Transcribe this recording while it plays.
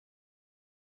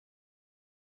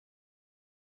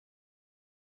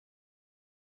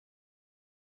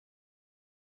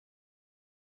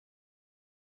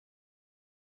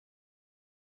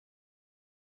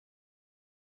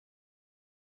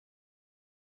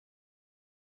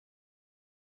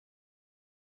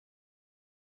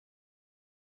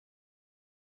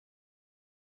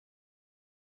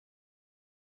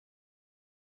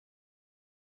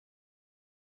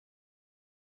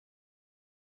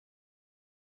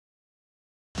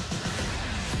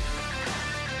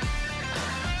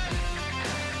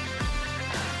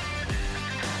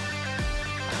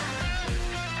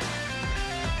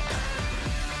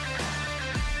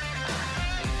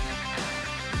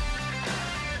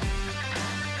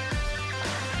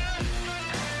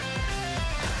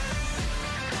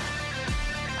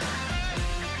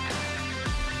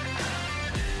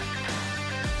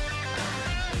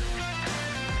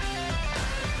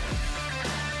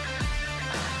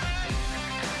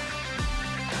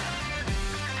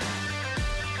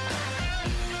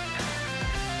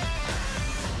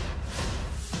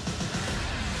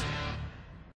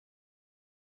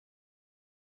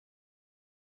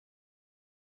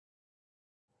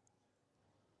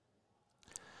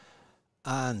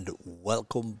And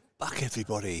welcome back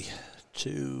everybody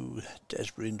to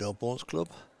Desborough Indoor Bowls Club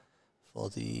for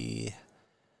the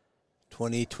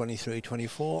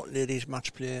 2023-24 Ladies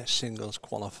Match Play Singles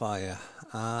Qualifier,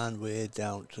 and we're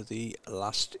down to the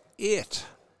last 8.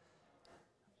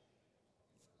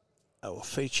 Our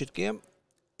featured game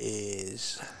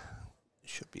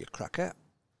should be a cracker.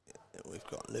 We've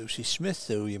got Lucy Smith,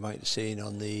 who you might have seen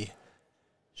on the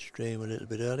stream a little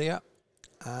bit earlier,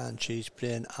 and she's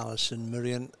playing Alision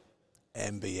Merrien,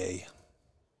 MBA.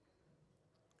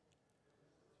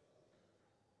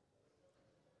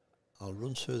 I'll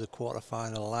run through the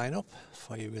quarter-final lineup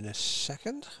for you in a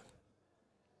second.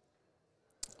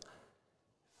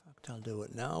 In fact, I'll do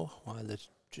it now while they're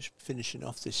just finishing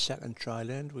off this second trial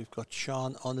end. We've got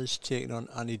Sean Honours taking on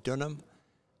Annie Dunham.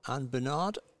 Anne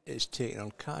Bernard is taking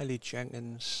on Kylie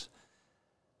Jenkins.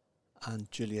 And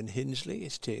Gillian Hinsley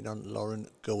is taking on Lauren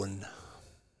Gowan.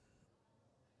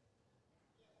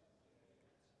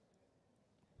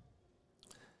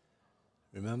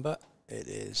 Remember,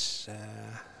 it's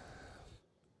a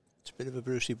bit of a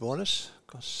Brucey bonus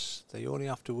because they only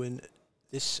have to win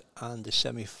this and the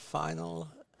semi-final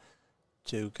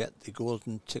to get the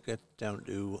golden ticket down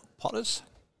to Potters.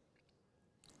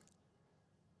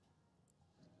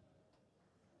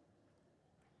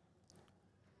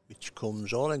 Which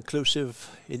comes all inclusive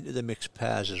into the mixed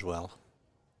pairs as well.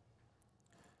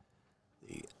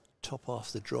 The top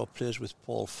half the draw plays with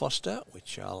Paul Foster,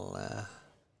 which I'll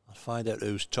find out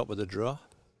who's top of the draw.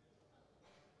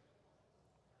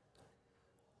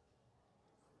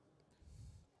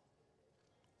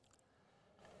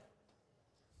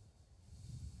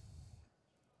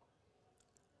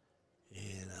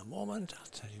 In a moment, I'll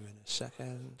tell you in a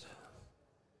second.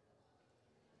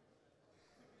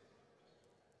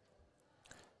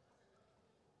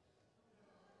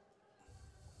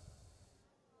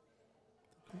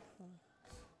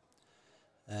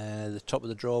 The top of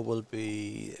the draw will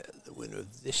be the winner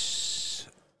of this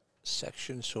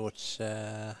section, so it's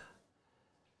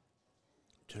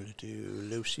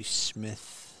Lucy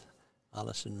Smith,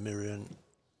 Alision Merrien,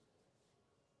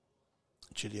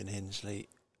 Gillian Hinsley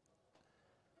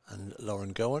and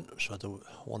Lauren Gowan. So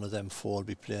one of them four will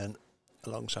be playing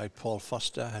alongside Paul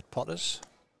Foster at Potters.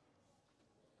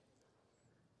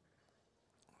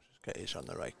 Just get his on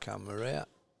the right camera here.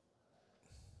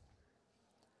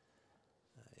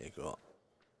 There you go.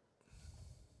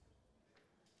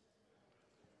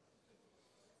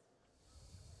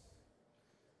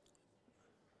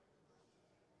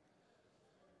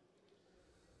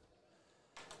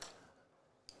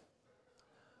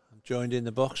 I'm joined in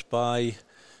the box by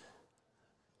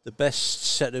the best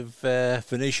set of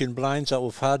Venetian blinds that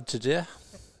we've had today.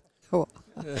 Oh.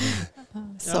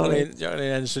 Sorry.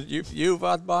 Jacqueline Henson, you've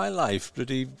had my life,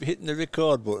 bloody hitting the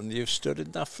record button. You've stood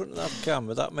in that front of that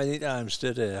camera that many times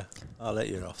today. I'll let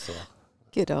you off though.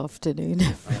 Good afternoon,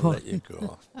 everyone. I'll let you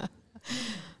go.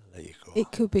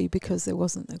 It could be because there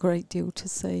wasn't a great deal to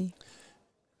see.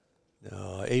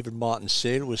 No, even Martin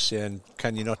Sale was saying,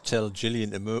 "Can you not tell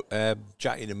Gillian to move,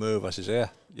 Jackie to move?" I says, "Yeah,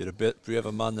 you're a bit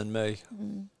braver man than me."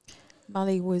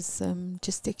 Mally was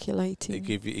gesticulating.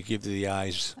 He give you the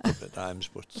eyes a couple of times,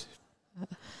 but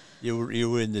you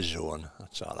were in the zone.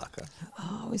 That's all I can.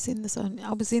 Oh, I was in the zone.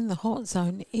 I was in the hot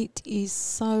zone. It is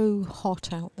so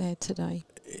hot out there today.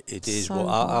 It is. So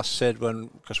what I said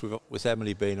because with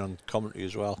Emily being on commentary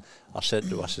as well, I said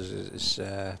to us, "Is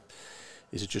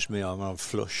it just me? I'm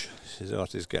flush." She said, "Oh,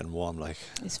 it's getting warm, like."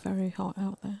 It's very hot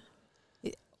out there.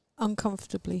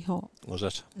 Uncomfortably hot. Was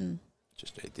it? Mm.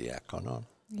 Just need the aircon on.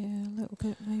 Yeah, a little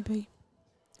bit maybe.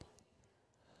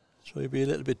 So you'll be a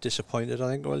little bit disappointed, I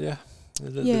think, will you? A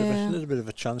little bit of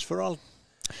a chance for all.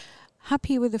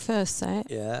 Happy with the first set.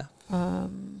 Yeah.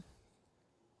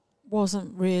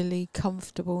 Wasn't really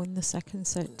comfortable in the second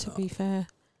set, to be fair.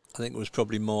 I think it was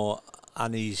probably more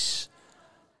Annie's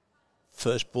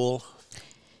first ball.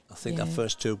 I think that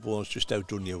first two balls just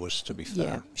outdone you, was, to be fair.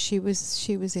 Yeah, she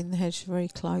was in the hedge, very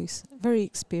close. Very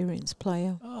experienced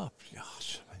player. Oh,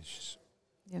 gosh. I mean, she's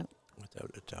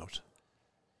without a doubt.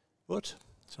 But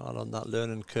it's all on that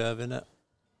learning curve, innit?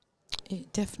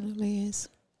 It definitely is.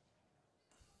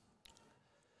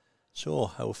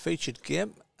 So, our featured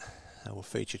game, our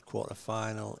featured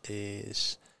quarter-final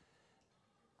it's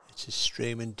a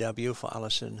streaming debut for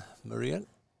Alision Merrien.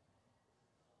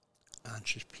 And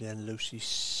she's playing Lucy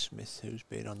Smith, who's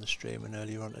been on the streaming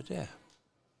earlier on today.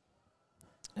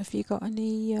 Have you got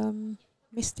any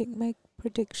Mystic Meg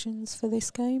predictions for this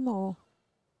game, or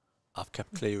I've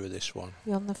kept clear of this one.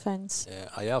 you on the fence? Yeah,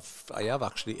 I have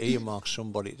actually earmarked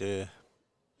somebody to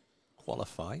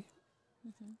qualify.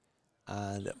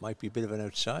 and it might be a bit of an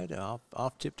outsider.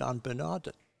 I've tipped Anne Bernard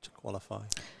to qualify.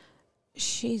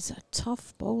 She's a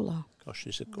tough bowler. Gosh,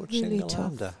 she's a good Really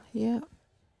single-hander. tough. Yeah.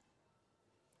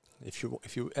 If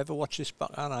you ever watch this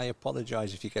back, Anne, I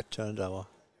apologise if you get turned over.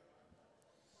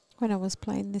 When I was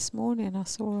playing this morning, I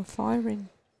saw her firing.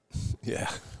 Yeah.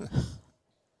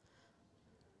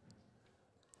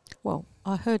 Well,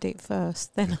 I heard it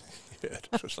first, then. Yeah,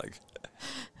 it was like.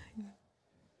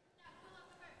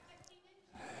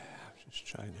 Just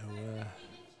trying to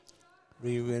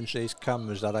rearrange these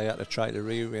cameras that I had to try to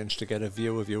rearrange to get a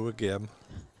view of you again.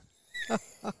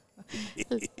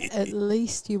 At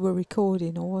least you were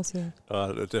recording, or was you? I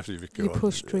definitely record. You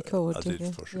pushed record, I did did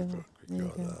you? push Yeah. record. There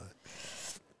you go.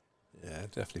 Yeah,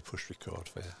 definitely push record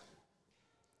for you.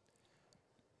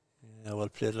 Yeah, well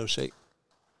played, Lucy.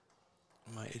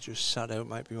 Might have just sat out,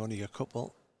 might be only a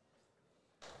couple.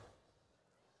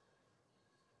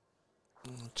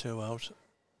 2 out.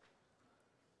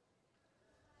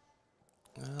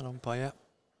 And umpire.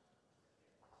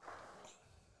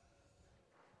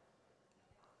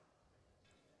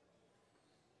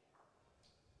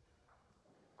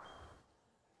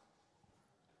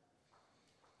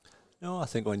 No, I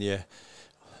think when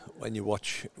you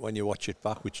watch it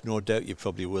back, which no doubt you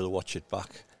probably will watch it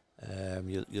back,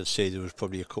 you'll see there was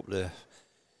probably a couple of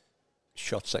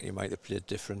shots that you might have played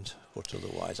different, but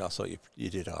otherwise I thought you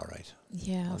did all right.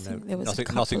 Yeah, I think there was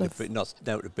nothing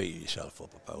to beat yourself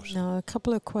up about. No, a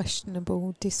couple of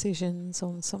questionable decisions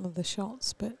on some of the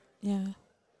shots, but yeah.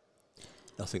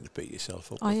 Nothing to beat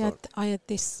yourself up. I had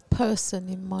this person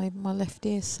in my left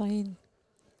ear saying,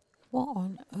 "What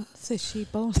on earth is she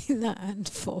bowling that hand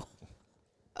for?"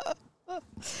 I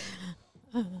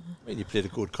mean, you played a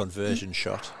good conversion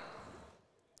shot.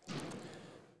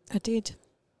 I did.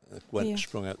 It went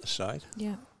sprung out the side.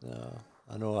 Yeah.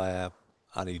 I know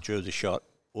Annie drew the shot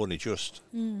only just.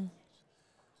 Mm.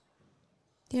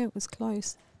 Yeah, it was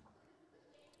close.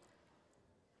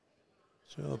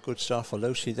 So good start for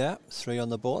Lucy there. 3 on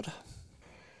the board.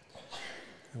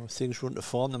 And if things run to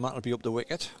form, then that'll be up the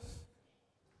wicket.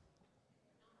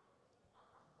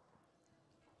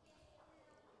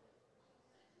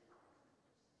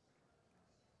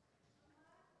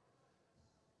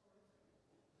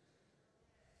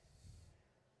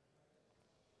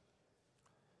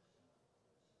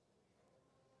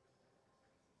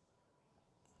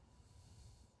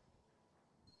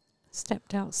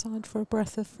 Stepped outside for a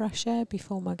breath of fresh air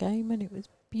before my game, and it was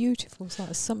beautiful. It's like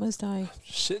a summer's day.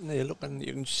 Just sitting there looking,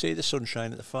 you can see the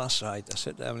sunshine at the far side. I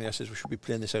said to Emily, I said, we should be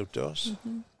playing this outdoors.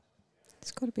 Mm-hmm.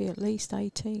 It's got to be at least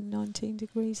 18, 19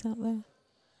 degrees out there.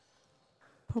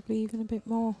 Probably even a bit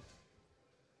more.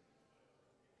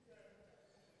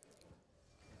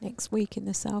 Next week in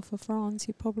the south of France,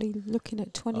 you're probably looking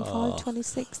at 25,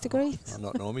 26 degrees. I'll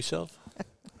not know myself.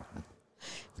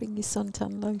 Bring your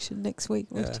suntan lotion next week,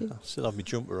 won't you? I'll still have my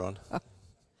jumper on. My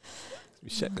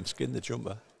second skin, the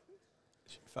jumper.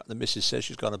 In fact, the missus says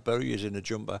she's going to bury us in a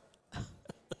jumper.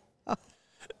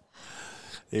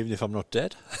 Even if I'm not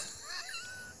dead.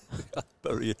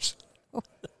 Bury us.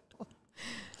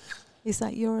 Is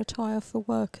that your attire for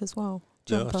work as well?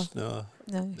 Jumper? No.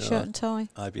 Shirt and tie?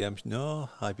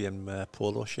 IBM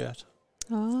polo shirt.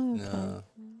 Oh, okay. No.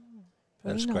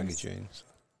 Very And scraggy nice. jeans.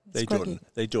 Scraggy.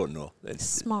 They don't know.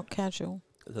 Smart casual.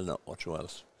 They're not much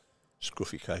else.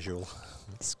 Scruffy casual.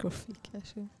 Scruffy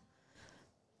casual.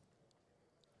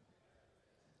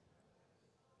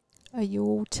 Are you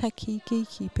all techie,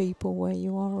 geeky people where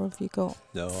you are, or have you got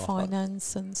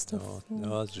finance and stuff?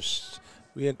 No,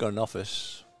 we ain't got an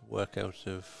office. Work out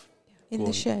of... In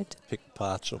the shed? Pick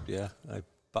parts up, yeah.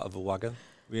 Part of a wagon.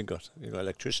 We ain't got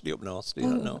electricity up north, do you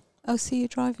not know? Oh, so you're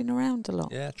driving around a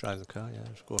lot? Yeah, drive the car, yeah.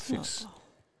 Just go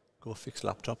fix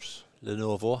laptops.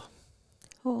 Lenovo.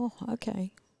 Oh,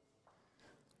 okay.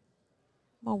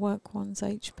 My work one's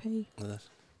HP.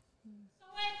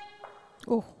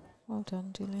 Oh, well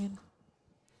done, Gillian.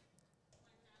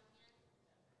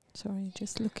 Sorry,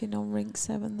 just looking on rink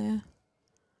 7 there.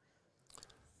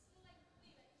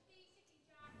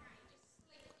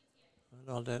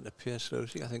 All down to Pierce,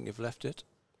 Lucy. I think you've left it.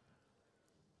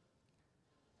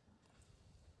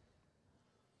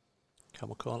 Can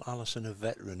we call Alison a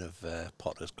veteran of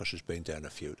Potters? Because she's been down a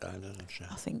few times, hasn't she?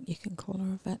 I think you can call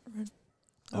her a veteran.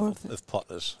 Of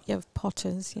Potters? Yeah, of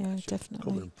Potters, yeah, She'll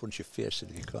definitely. come and punch your face in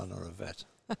if you call her a vet.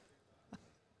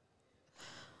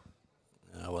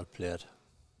 Well played.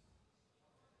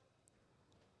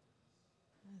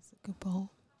 That's a good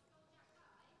ball.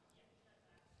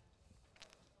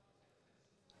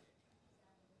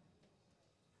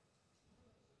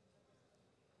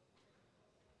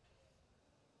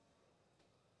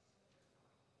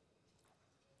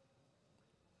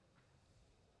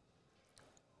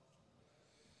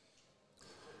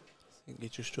 think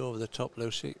you're just over the top,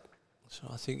 Lucy. So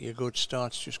I think your good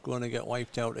start's just going to get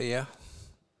wiped out here.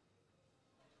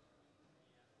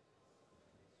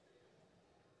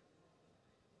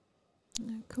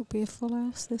 It could be a full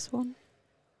house, this one.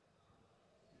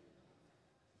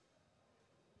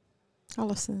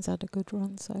 Alison's had a good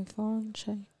run so far, hasn't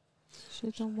she?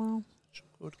 She's done well. Some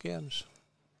good games.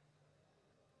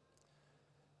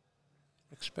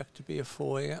 Expect to be a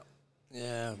 4 here.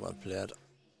 Yeah, well played.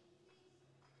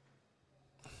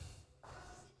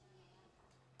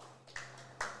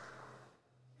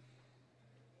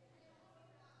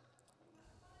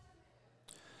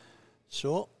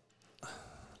 So,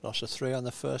 lost a 3 on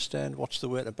the first end. What's the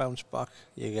way to bounce back?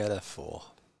 You get a 4.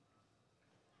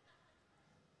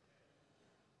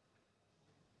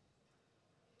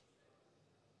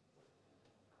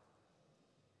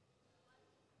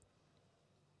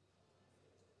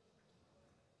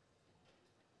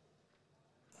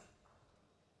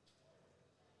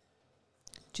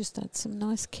 Just had some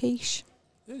nice quiche.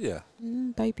 Yeah.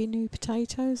 Baby new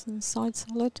potatoes and side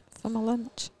salad for my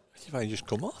lunch. If I just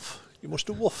come off, you must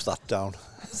have woofed that down.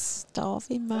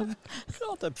 Starving, man.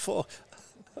 God, them fork.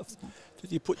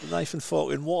 Did you put the knife and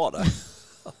fork in water?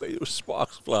 I bet it was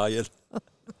sparks flying.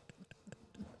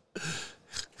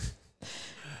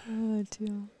 Oh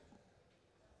dear.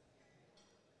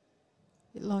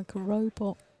 It like a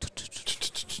robot.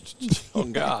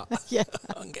 Hunger. Yeah.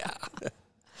 Hunger.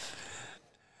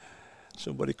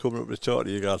 Somebody coming up to talk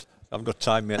to you, God. I haven't got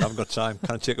time, mate. I haven't got time.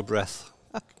 Can I take a breath?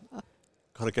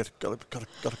 Gotta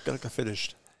get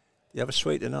finished. You have a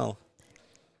sweet and all?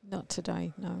 Not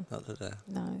today, no. Not today.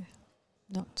 No,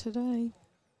 not today.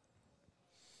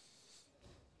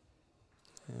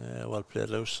 Yeah, well played,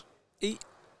 Luce. I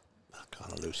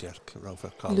can't lose yet.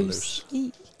 Loose.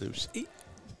 Eat. Loose. E.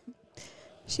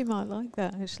 She might like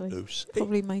that, actually. Loose.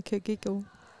 Probably make her giggle.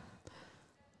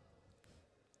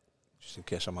 Just in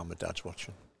case my mum and dad's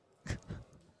watching.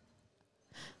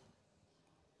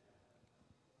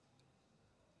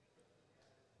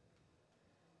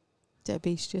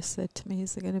 Debbie's just said to me,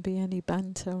 is there going to be any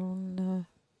banter on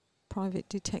private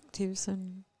detectives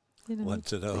and, you know. Want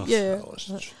to know? Yeah.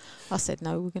 I said,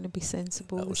 no, we're going to be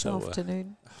sensible this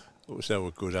afternoon. It was our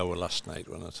good hour last night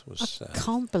when it was... I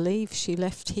can't believe she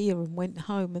left here and went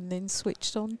home and then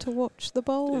swithed on to watch the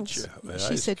bowls. Did you?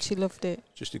 She said she loved it.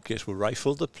 Just in case we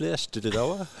rifled the place, did it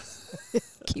hour?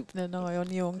 Keeping an eye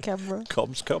on you on camera.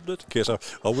 Comms cabinet, in case I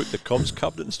whipped the comms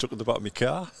cabinet and stuck it in the back of my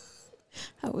car.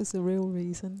 That was the real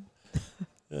reason.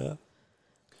 Yeah.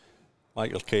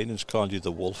 Michael Keenan's called you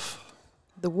the wolf.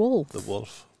 The wolf? The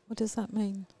wolf. What does that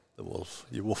mean? The wolf.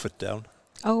 You woof it down.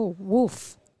 Oh,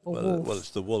 wolf. Or wolf. Well,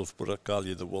 it's the wolf, but I call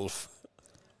you the wolf.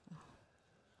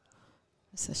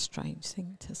 It's a strange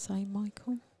thing to say,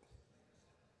 Michael.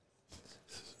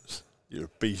 You're a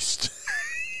beast.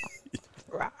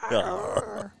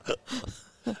 Oh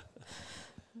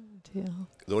dear.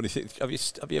 The only thing, have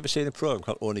you ever seen a program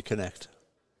called Only Connect?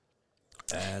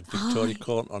 Victoria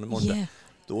Court on a Monday. Yeah.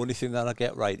 The only thing that I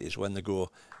get right is when they go,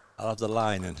 I'll have the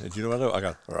line in, and do you know what I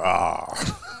go?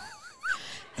 Rawr.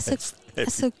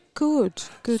 It's a good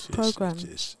program. It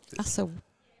is. That's a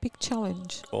big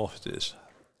challenge. Oh, it is.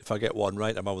 If I get one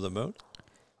right, I'm over the moon.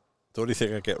 The only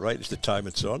thing I get right is the time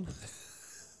it's on.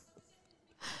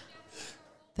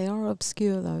 They are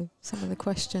obscure, though. Some of the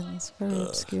questions, very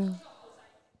obscure.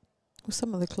 Well,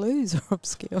 some of the clues are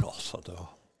obscure. God, I know.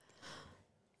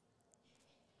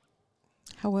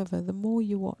 However, the more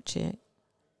you watch it,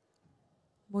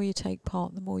 the more you take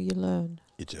part, the more you learn.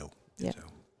 You do. Yeah.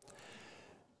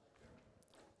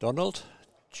 Donald,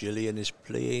 Gillian is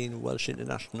playing Welsh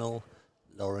International,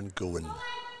 Lauren Gowan.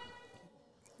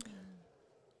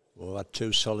 We've had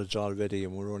 2 solids already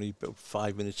and we're only about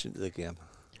 5 minutes into the game.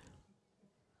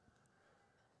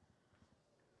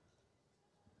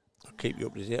 I'll keep you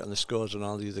up to date on the scores on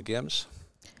all the other games.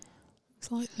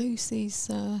 Looks like Lucy's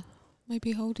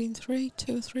maybe holding 2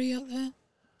 or 3 out there.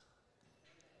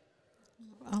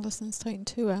 Alison's taking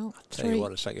 2 out. I'll tell you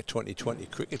what, it's like a 2020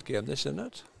 cricket game, this, isn't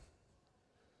it?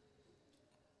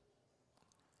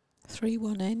 3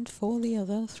 one end, 4 the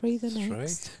other, 3 the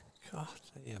next. God,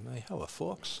 yeah, mate, how are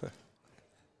folks?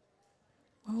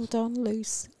 Well done,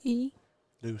 Lucy.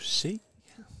 Lucy.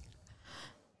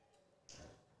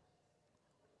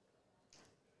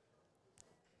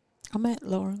 I met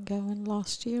Lauren Gowan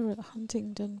last year at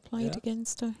Huntingdon, played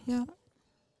against her, yeah.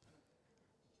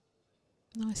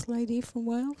 Nice lady from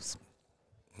Wales.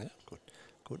 Yeah,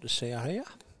 good to see her here.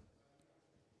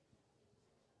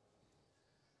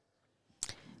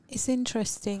 It's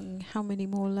interesting how many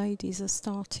more ladies are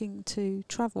starting to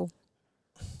travel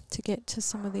to get to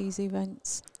some of these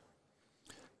events.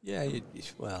 Yeah,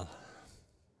 well,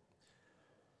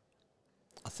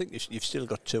 I think you've still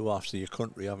got two halves of your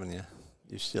country, haven't you?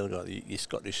 You've still got your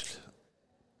Scottish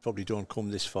probably don't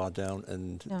come this far down,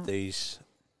 and No. these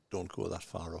don't go that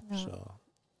far up. No. So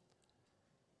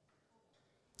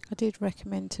I did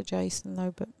recommend to Jason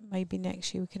though, but maybe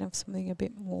next year we can have something a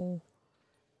bit more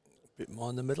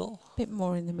in the middle. bit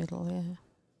more in the middle, yeah.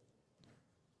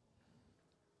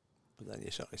 But then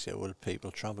you certainly say, well,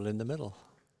 people travel in the middle.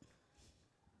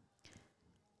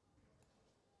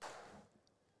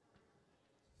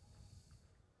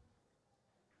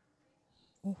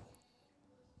 Oh.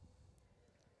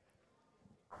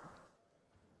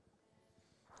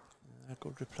 A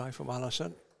good reply from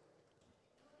Alision.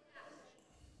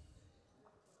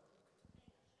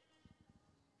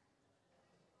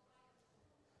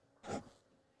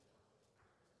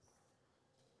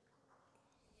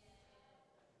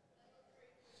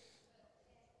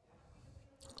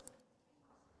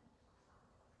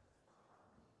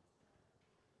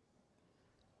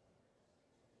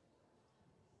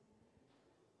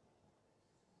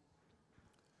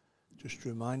 Just a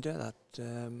reminder that...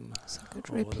 It's a good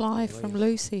reply from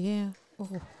Lucy here.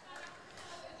 Oh.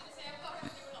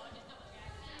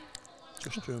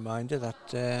 Just a reminder that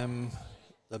there'll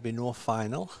be no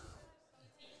final.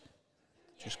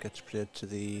 Just gets played to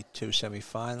the two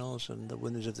semi-finals, and the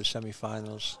winners of the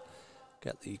semi-finals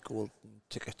get the golden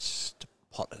tickets to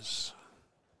Potters.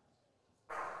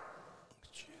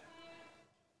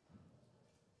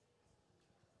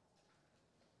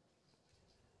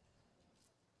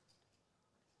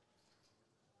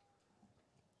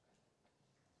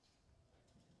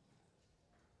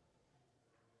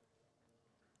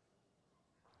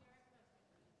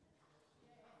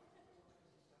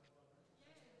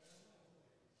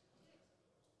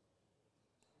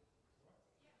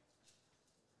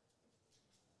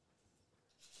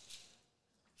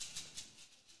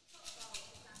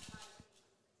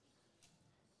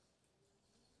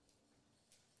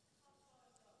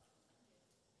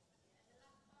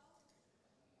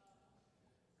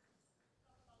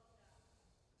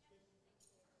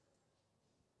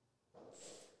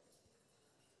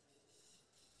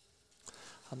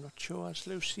 I'm not sure, has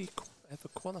Lucy ever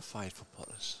qualified for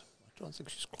Potters? I don't think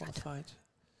she's qualified.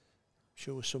 I'm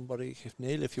sure somebody, if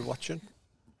Neil, if you're watching,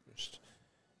 just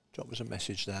drop us a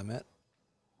message there, mate.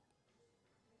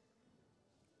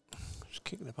 Just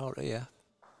kicking about here.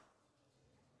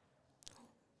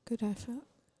 Good effort.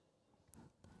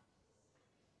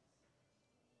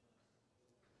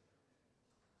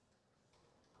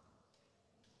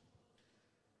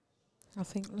 I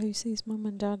think Lucy's mum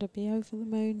and dad would be over the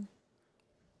moon.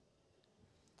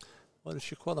 What if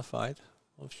she qualified?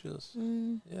 Well, if she was,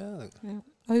 yeah, I think.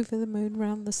 Yeah. Over the moon,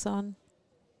 round the sun,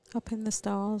 up in the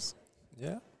stars.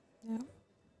 Yeah. Yeah.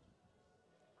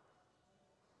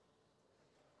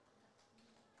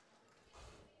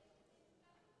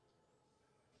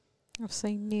 I've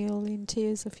seen Neil in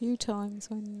tears a few times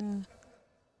when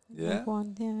they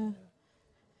won, yeah.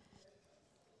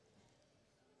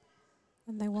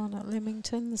 When they won at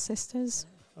Leamington, the sisters.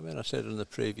 I mean, I said in the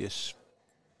previous,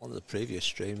 one of the previous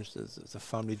streams, the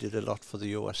family did a lot for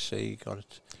the OSC, got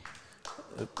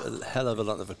a hell of a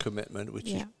lot of a commitment, which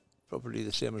is probably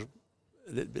the same as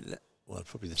a little bit, well,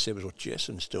 probably the same as what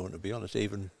Jason's doing, to be honest,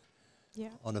 even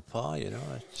on a par, you know.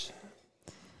 It's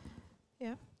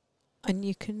and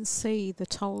you can see the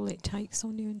toll it takes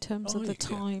on you in terms of the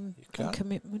time and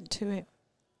commitment to it.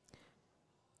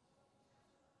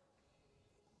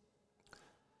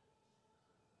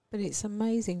 But it's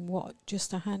amazing what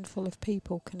just a handful of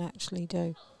people can actually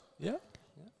do. Yeah.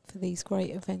 For these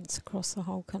great events across the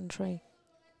whole country.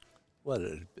 Well,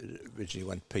 it originally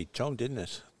went Pete Tong, didn't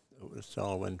it? It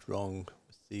all went wrong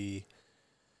with the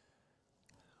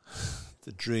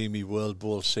dreamy World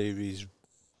Bowl Series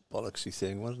bollocksy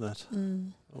thing, wasn't it?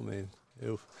 I mean,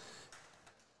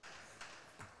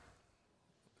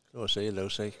 Lucy,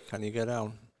 Lucy, can you get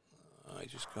down? I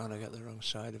just gotta get the wrong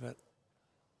side of it.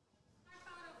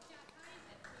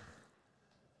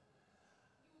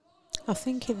 I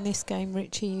think in this game,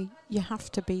 Richie, you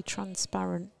have to be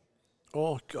transparent.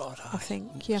 Oh, God. I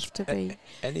think you have to be...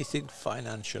 Anything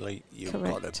financially, you've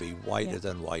got to be whiter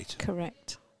than white.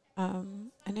 Correct.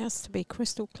 And it has to be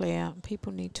crystal clear, and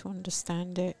people need to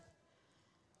understand it.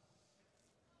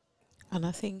 And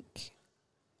I think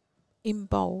in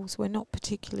bowls, we're not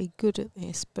particularly good at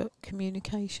this, but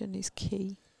communication is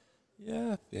key.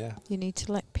 Yeah. You need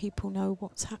to let people know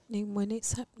what's happening when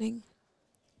it's happening.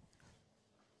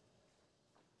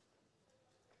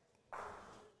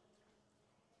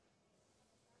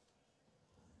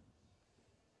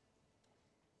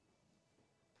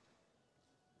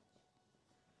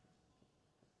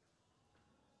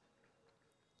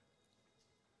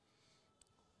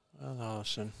 Well,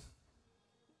 Alision.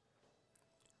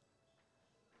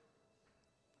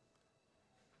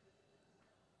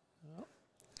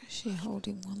 Is she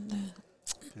holding one there?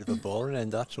 Bit of a boring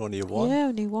end, that's only a 1. Yeah,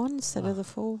 only one instead of the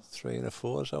 4. 3 and a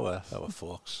 4 is our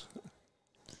folks.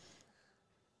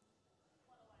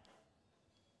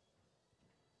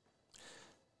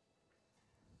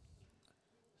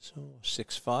 So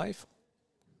 6-5.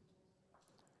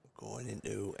 Going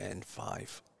into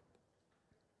N5.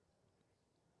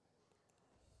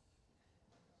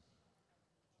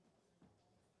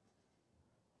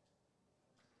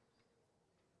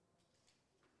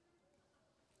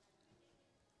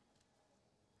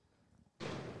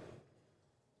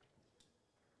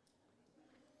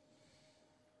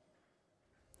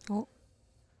 Oh,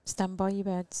 stand by your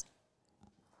beds.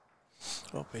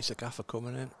 Oh, piece of gaffer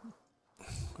coming in.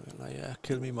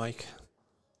 Kill me, Mike.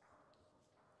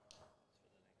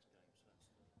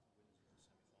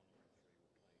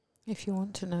 If you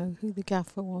want to know who the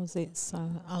gaffer was, it's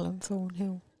Alan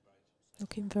Thornhill.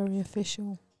 Looking very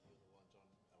official.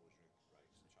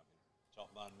 Top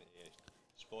man,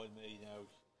 spoiled me now.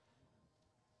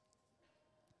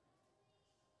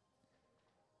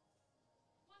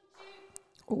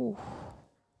 Oh.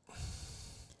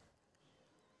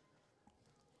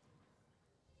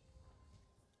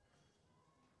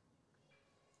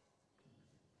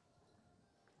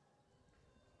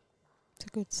 It's a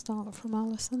good start from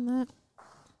Alison there.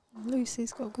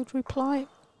 Lucy's got a good reply.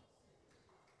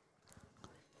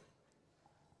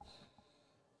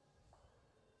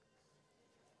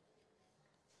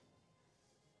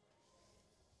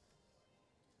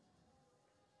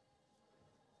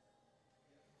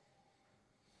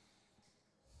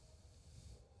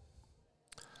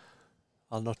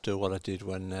 I'll not do what I did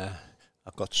when I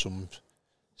got some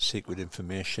secret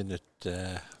information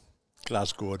that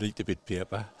Glasgow would eat a bit of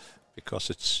paper, because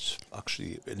it's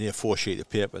actually a near 4 sheet of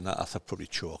paper and that I thought probably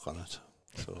chalk on it.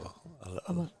 So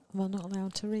Am I not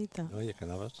allowed to read that? no, you can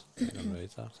have it. You can read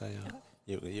that.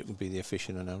 You can be the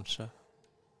official announcer.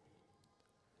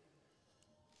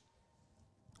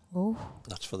 Oh.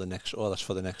 That's for the next. Oh, that's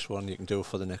for the next one. You can do it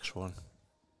for the next one.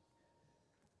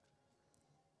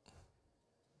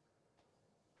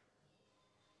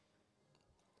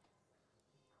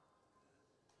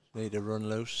 Need a run,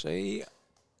 Lucy.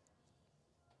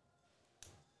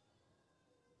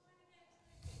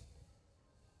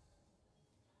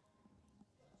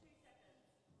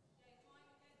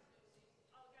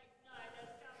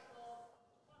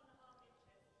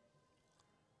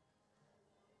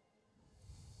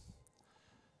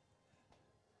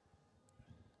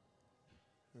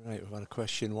 Right, we've got a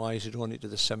question. Why is it only to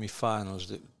the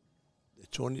semi-finals?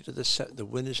 It's only to the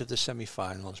winners of the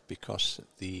semi-finals because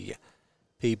the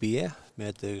PBA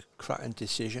made the cracking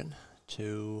decision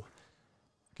to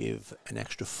give an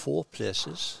extra 4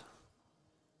 places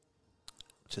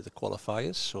to the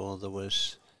qualifiers. So there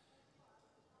was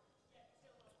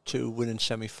 2 winning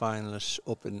semi-finalists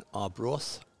up in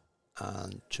Arbroath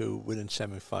and 2 winning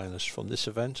semi-finalists from this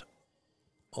event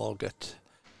all get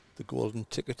the golden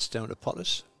tickets down to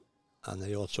Potters, and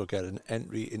they also get an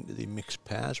entry into the mixed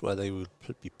pairs where they will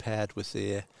be paired with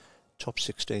their top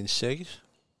 16 seed.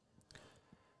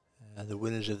 The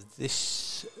winners of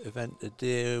this event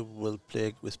today will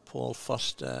play with Paul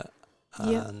Foster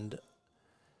and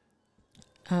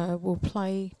we'll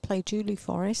play Julie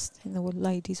Forrest in the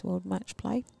Ladies World Match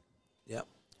Play. Yep,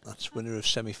 that's winner of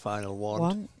semi-final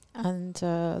 1. And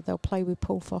they'll play with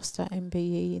Paul Foster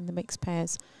MBE in the mixed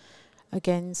pairs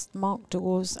against Mark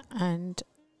Dawes and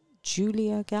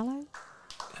Julia Gallo.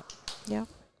 Yep.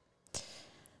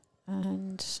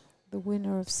 And the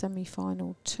winner of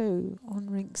semi-final 2 on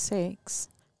rink 6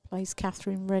 plays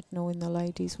Catherine Rednall in the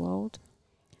Ladies World,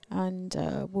 and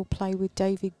will play with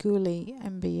David Gooley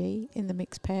MBE in the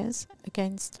mixed pairs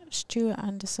against Stuart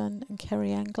Anderson and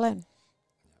Kerry Ann Glenn.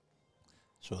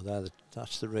 So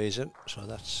that's the reason. So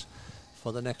that's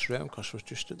for the next round, because we're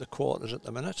just at the quarters at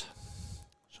the minute.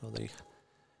 So the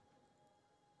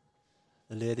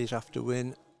ladies have to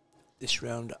win this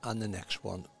round and the next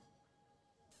one.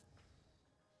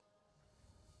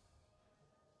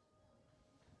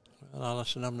 Well,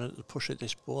 Alison, I'm going to push at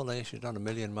this ball here. She's not a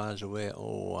million miles away.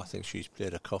 Oh, I think she's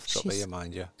played a cough drop here,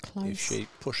 mind you. Close. If she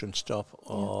push and stop,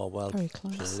 oh, well very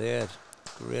close. played.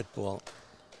 Great ball.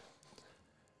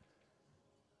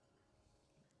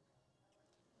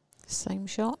 Same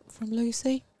shot from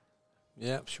Lucy.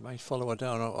 Yeah, she might follow her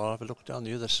down, or I'll have a look down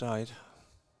the other side.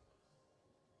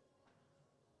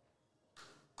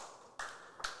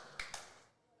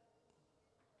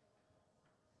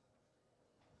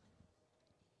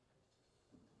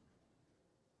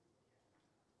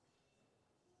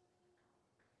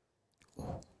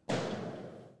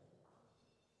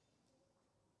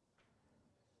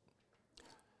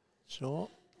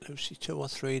 So, Lucy 2 or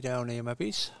 3 down here,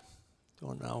 maybe.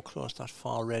 Don't know how close that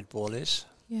far red ball is.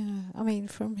 Yeah, I mean,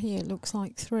 from here it looks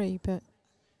like 3, but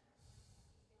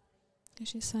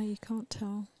as you say, you can't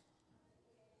tell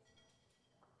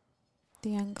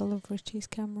the angle of Richie's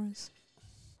cameras.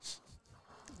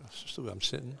 That's just the way I'm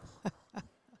sitting.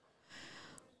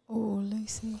 Oh,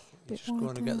 Lucy. You're just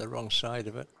going to get the wrong side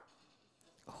of it.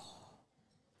 Oh.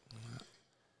 Yeah.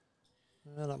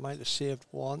 Well, that might have saved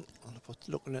 1.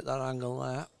 Looking at that angle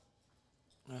there.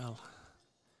 Well,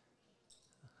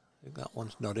 I think that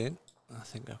one's not in. I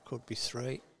think that could be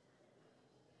 3.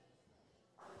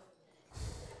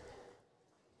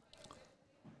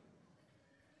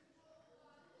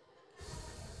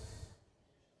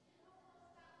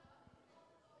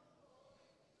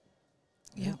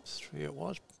 Yep. 3 it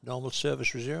was. Normal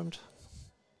service resumed.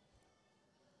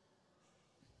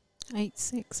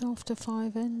 8-6 after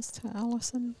 5 ends to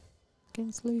Alison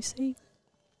against Lucy.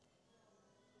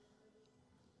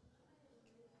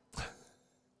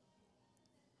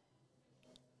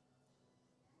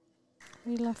 What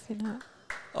are you laughing at?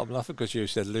 I'm laughing because you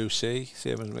said Lucy.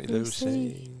 Same as me,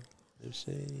 Lucy.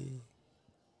 Lucy.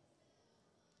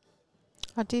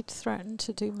 I did threaten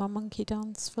to do my monkey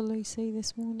dance for Lucy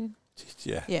this morning. Did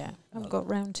you? Yeah, I haven't got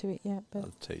round to it yet, but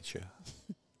I'll teach you.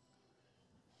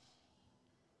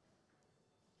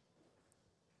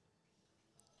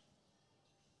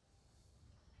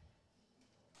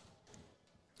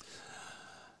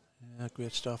 Yeah,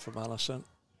 great stuff from Alison.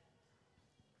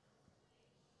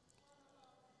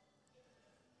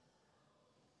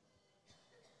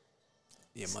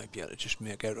 You might be able to just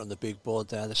make out on the big board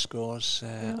there the scores.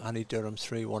 Annie Durham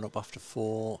 3-1 up after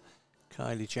 4.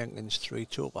 Kylie Jenkins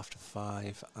 3-2 up after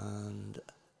 5. And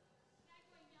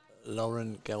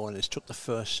Lauren Gowan has took the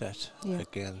first set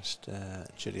against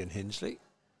Gillian Hinsley.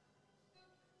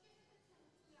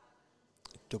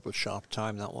 Double sharp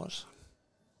time that was.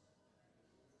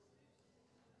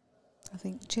 I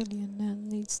think Gillian now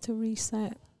needs to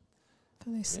reset for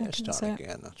this second start set.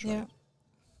 again, that's right.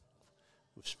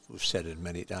 We've said it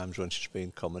many times when she's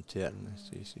been commentating. It's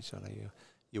easy, so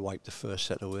you wipe the first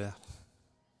set away.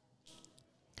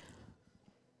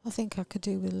 I think I could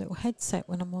do with a little headset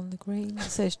when I'm on the green. It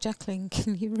says, Jacqueline,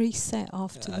 can you reset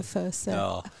after the first set?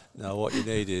 No, what you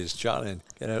need is, Jacqueline,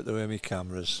 get out the way of my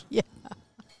cameras. Yeah.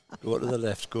 Go to the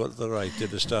left, go to the right,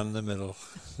 did the stand in the middle.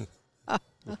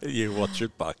 You watch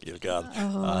it back, you can.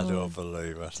 I don't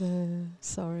believe it.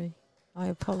 Sorry, I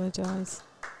apologise.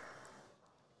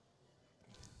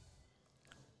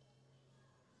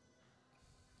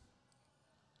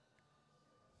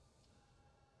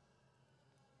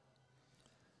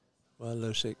 Well,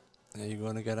 Lucy, are you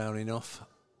going to get out enough?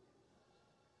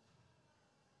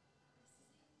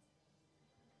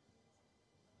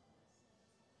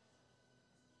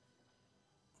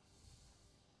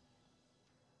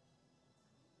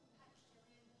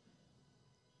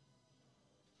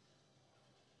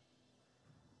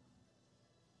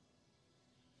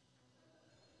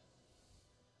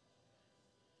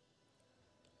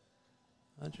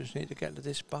 I just need to get to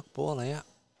this back ball here.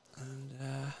 And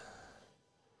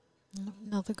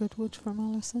another good wood from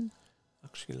Alison.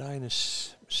 actually, line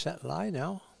is set lie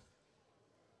now.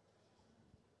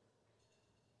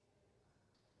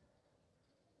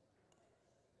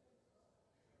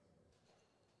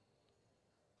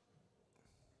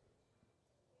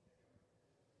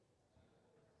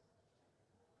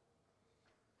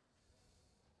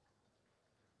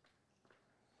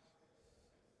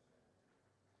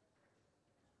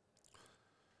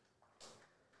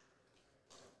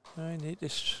 I need to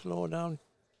slow down.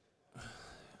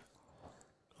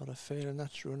 Got a feeling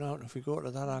that's run out. If we go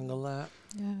to that angle there.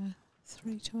 Yeah,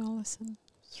 3 to Alison.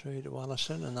 3 to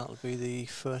Alison, and that'll be the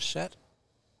first set.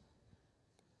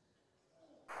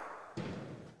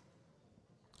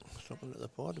 Just looking at the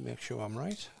board to make sure I'm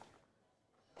right.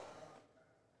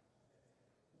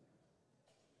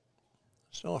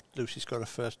 So Lucy's got a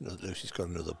first. No, Lucy's got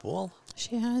another ball.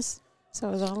 She has. So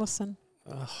has Alison.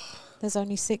 There's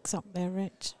only 6 up there,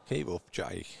 Rich. Keep up,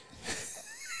 Jay.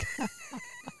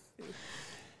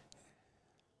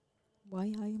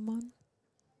 Why are you, man?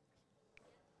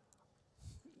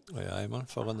 Why I'm on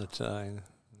for the time.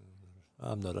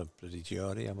 I'm not a bloody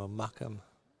Geordie, I'm a Mackham.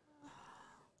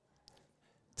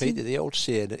 Peter, the old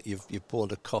saying that you've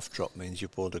bowled a cough drop means you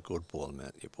bowled a good ball,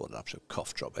 mate. You bowled an absolute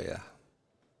cough drop here.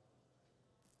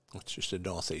 It's just a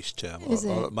northeast term.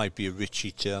 Or it might be a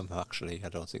Richie term, actually. I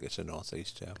don't think it's a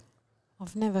northeast term.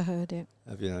 I've never heard it.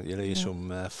 Have you? You'll hear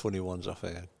some funny ones off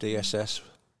here. DSS.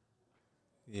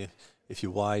 Yeah. If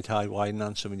you high wide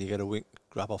answer when you get a wink,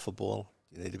 grab off a ball.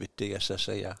 You need a bit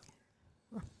DSS here.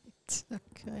 Right.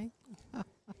 Okay.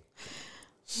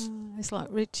 It's like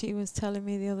Richie was telling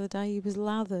me the other day, he was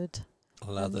lathered.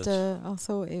 Lathered. And I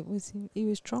thought it was he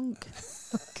was drunk.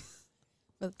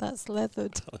 But that's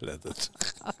leathered. Leathered.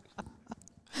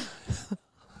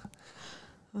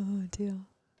 Oh dear.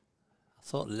 I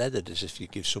thought leathered is if you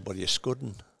give somebody a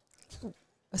scudding.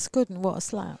 A scudding, what, a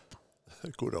slap? A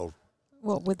good old.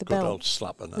 What, with the good belt? old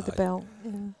slap and with the belt,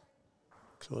 yeah.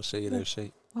 So see you,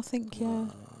 Lucy. I think, yeah.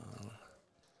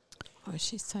 Oh,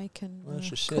 she's taken Well,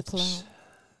 she a couple out.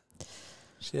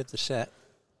 Saved the set.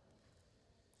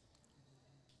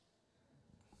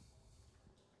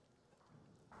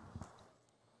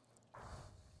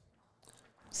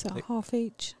 Is that half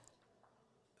each?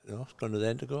 No, it's gone to the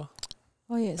end to go.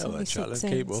 Oh yeah, it's Oh, only Charlotte,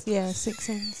 6 keep ends. up. Yeah, 6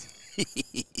 ends.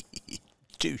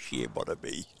 Too shame on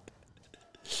me.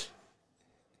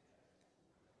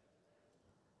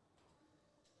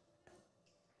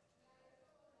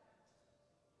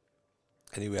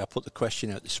 Anyway, I put the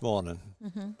question out this morning.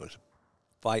 It was a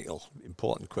vital,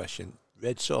 important question.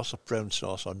 Red sauce or brown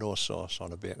sauce or no sauce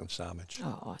on a bacon sandwich?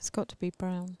 Oh, it's got to be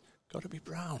brown. Got to be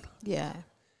brown. Yeah.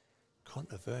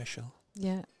 Controversial.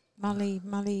 Yeah.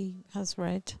 Mally has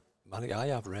red. Mally, I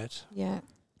have red. Yeah.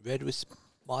 Red with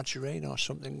margarine or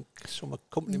something, some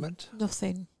accompaniment?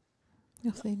 Nothing.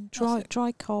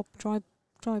 Dry cob, dry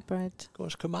bread.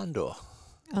 Goes commando.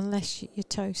 Unless you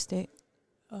toast it.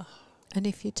 Oh. And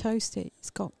if you toast it, it's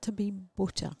got to be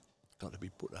butter. Got to be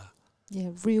butter.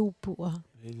 Yeah, real butter.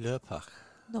 In Lurpak.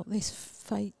 Not this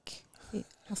fake.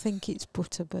 I think it's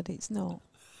butter, but it's not.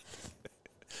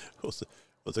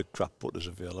 Other crap butters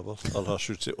available. Or I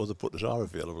should say other butters are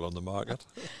available on the market.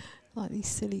 Like these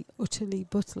silly, utterly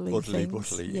butterly things.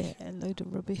 Butterly. Yeah, a load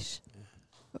of rubbish.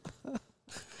 Yeah.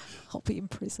 I'll be in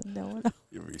prison now. I know.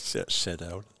 You'll be set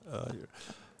out.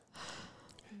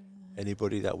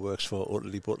 Anybody that works for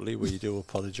Utterly Butterly, we do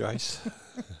apologise.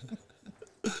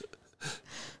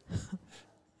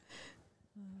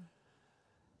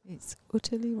 It's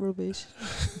utterly rubbish.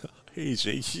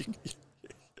 Easy.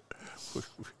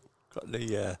 Got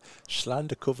the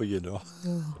slander cover, you know.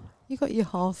 Oh, you got your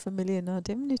 $500,000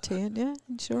 indemnity, haven't you?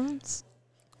 Insurance.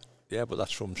 Yeah, but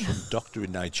that's from some doctor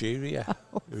in Nigeria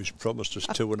who's promised us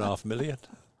 $2.5 million.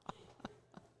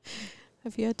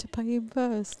 Have you had to pay him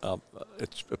first?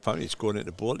 Apparently it's going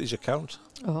into Bolty's account.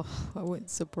 Oh, that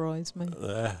wouldn't surprise me.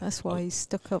 That's why he's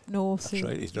stuck up north. That's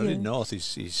right. He's not in north. He's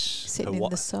sitting in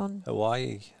the sun.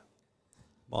 Hawaii.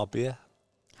 Marbella.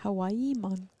 Hawaii,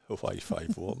 man. Hawaii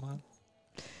 5-4, man.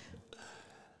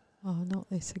 Oh, not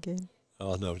this again.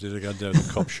 Oh no, did I go down the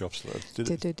cop shops?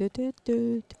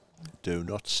 Do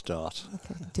not start.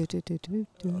 Okay.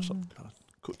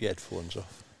 Cut your headphones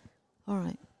off. All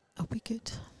right, I'll be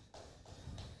good.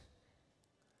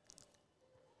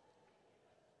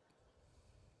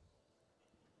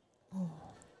 Oh,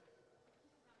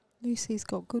 Lucy's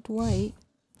got good weight.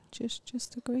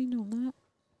 Just agreeing on that.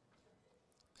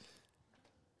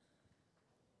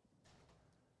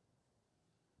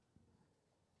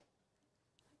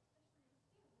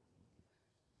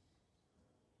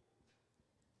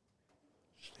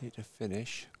 Just need to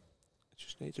finish.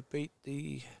 Just need to beat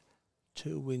the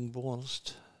 2 wing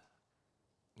balls.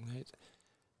 Right.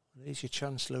 Here's your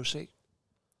chance, Lucy.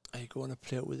 Are you going to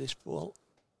play it with this ball?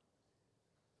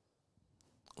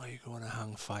 Or are you going to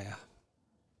hang fire?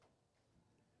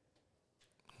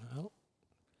 Well,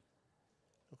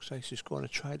 looks like she's going to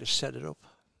try to set it up.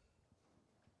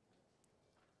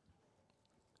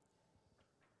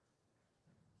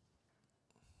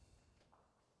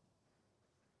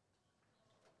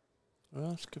 Well,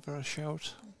 let's give her a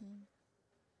shout.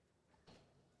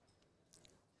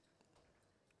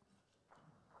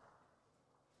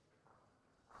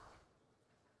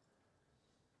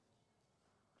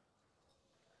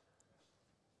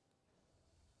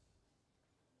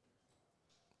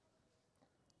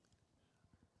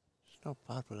 It's not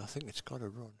bad, but I think it's got to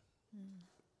run.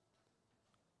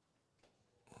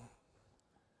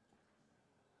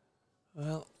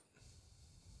 Well,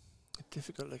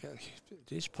 difficult to get.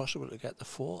 It is possible to get the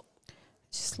 4.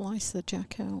 Just slice the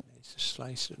jack out. Needs to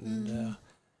slice it and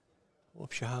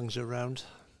hope she hangs around.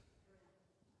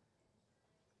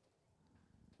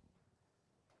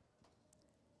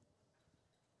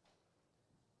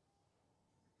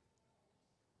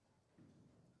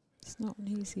 It's not an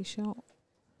easy shot.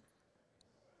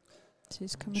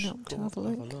 She's coming up to have a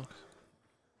look. Don't know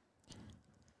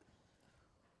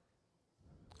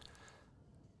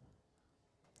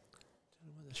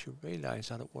whether she realised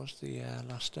that it was the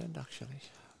last end, actually.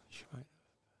 She might.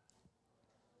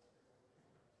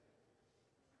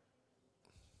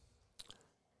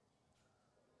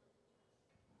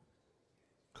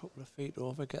 Couple of feet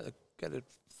over, get get it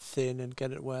thin and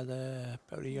get it where the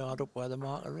about a yard up where the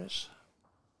marker is.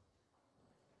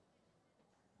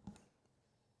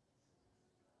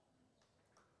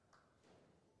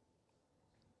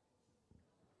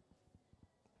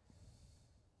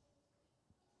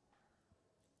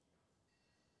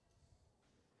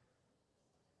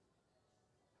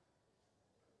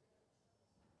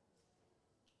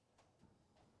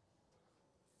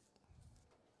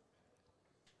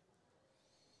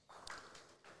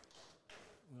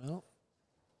 Well,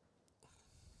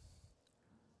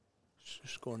 it's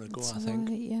just going to go, I think.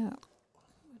 Right, yeah.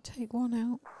 Take one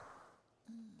out.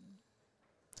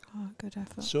 Oh, good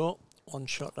effort. So, one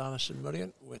shot Alison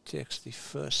Merrien, which takes the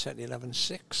first set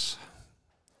 11-6.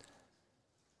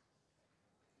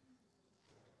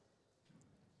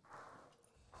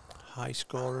 High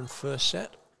score in first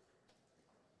set.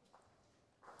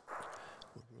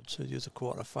 We'll run to the other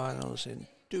quarterfinals in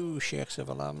 2 shakes of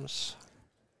a lambs.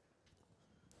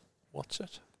 What's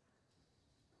it?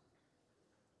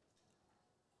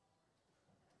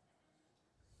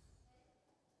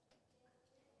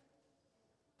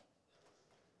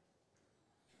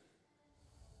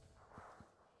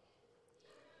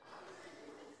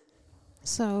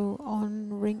 So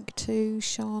on rink 2,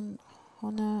 Sean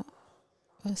Honor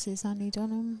versus Annie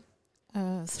Dunham,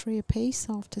 3 apiece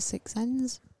after 6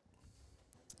 ends.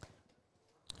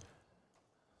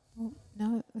 Oh,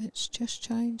 no, it's just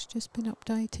changed, just been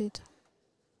updated.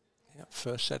 Yep,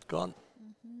 first set gone.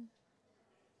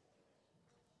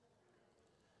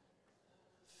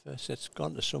 First set's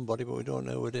gone to somebody, but we don't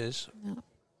know who it is. No.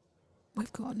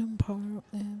 We've got an umpire up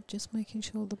there, just making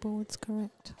sure the board's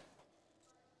correct.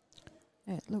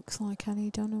 It looks like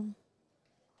Annie Dunham.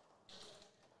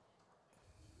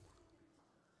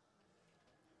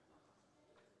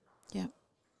 Yep.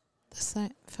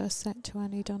 The first set to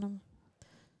Annie Dunham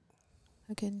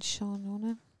against Sean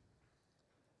Honor.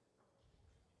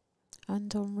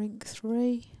 And on rink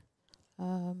 3,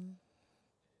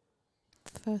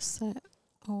 first set,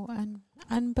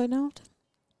 Anne Bernard?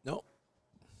 No.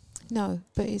 No,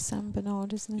 but it's Anne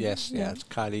Bernard, isn't it? Yes, yeah, it's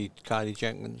Kylie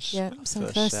Jenkins. Yeah, so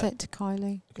first set to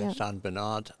Kylie. Against Anne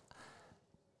Bernard.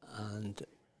 And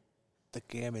the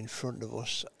game in front of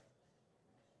us,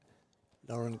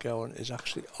 Lauren Gowan, is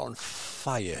actually on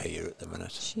fire here at the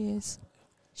minute. She is.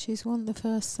 She's won the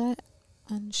first set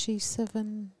and she's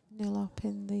 7-0 up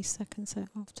in the second set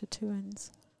after 2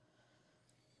 ends.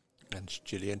 Against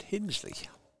Gillian Hinsley.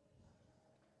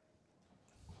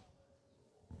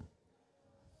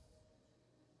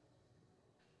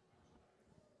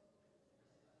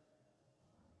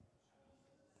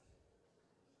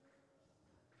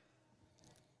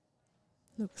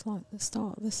 Looks like the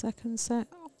start of the second set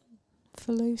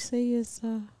for Lucy is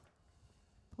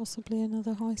possibly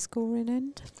another high scoring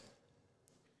end.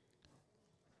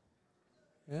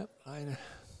 Yep, I'm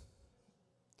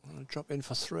going to drop in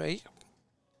for 3.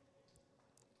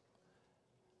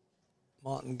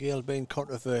 Martin Gale being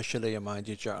controversial here, mind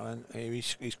you, Jacqueline.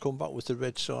 He's come back with the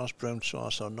red sauce, brown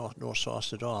sauce, or no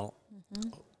sauce at all.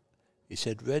 He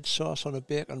said red sauce on a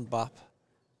bacon bap,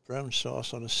 brown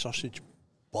sauce on a sausage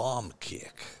bomb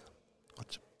cake.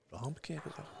 What's a bomb cake,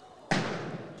 is it?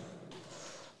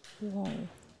 Whoa.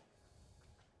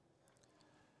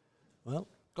 Well,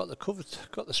 got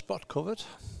the spot covered.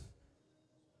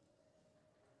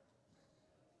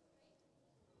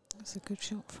 That's a good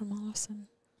shot from Alison.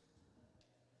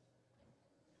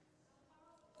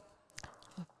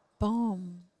 A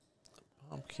bomb.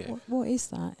 Bomb cake. What is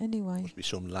that anyway? Must be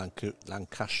some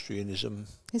Lancastrianism.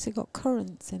 Has it got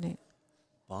currants in it?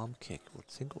 Bomb cake, I would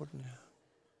think, wouldn't you?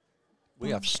 We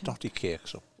have stotty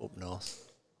cakes up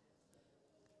north.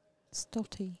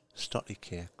 Stotty. Stotty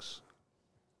cakes.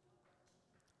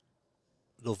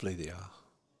 Lovely they are.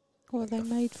 What are they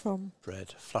made from?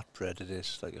 Bread, flat bread it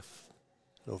is, like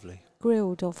lovely.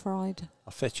 Grilled or fried?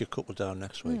 I'll fetch you a couple down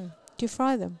next week. Do you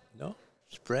fry them? No,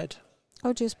 it's bread.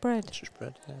 Oh, just bread? It's just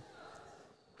bread, yeah.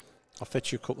 I'll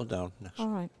fetch you a couple down next week.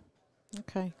 All right.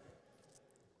 Okay.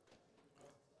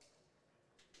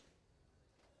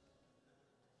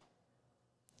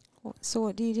 So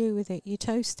what do you do with it? You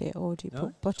toast it or do you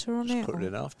put butter on it? Cut it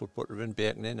in half, put butter in,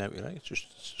 bacon in, out you like. It's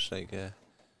just like a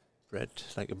bread,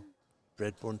 like a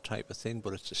bread bun type of thing,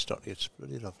 but it's a stotty. It's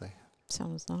really lovely.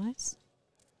 Sounds nice.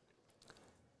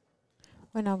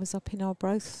 When I was up in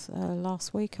Arbroath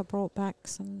last week, I brought back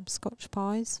some Scotch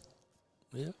pies.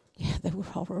 Yeah. Yeah, they were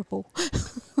horrible.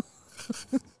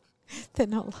 They're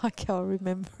not like I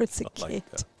remember as a kid.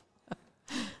 Like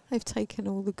they've taken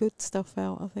all the good stuff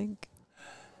out, I think.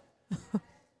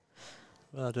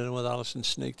 Well, I don't know whether Alison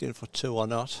sneaked in for 2 or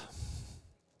not.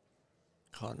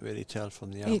 Can't really tell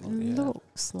from the It angle. Yeah.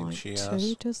 looks like she 2,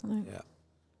 has. doesn't it? Yeah.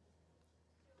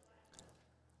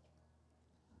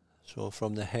 So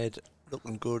from the head,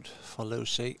 looking good for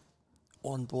Lucy.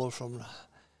 1 ball from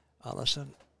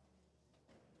Alision.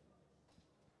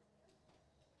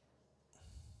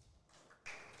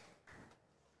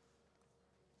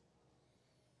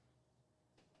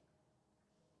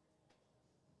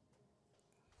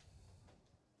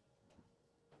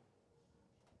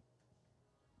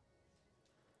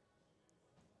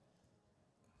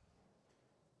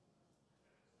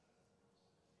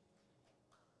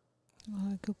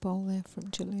 Oh, a good ball there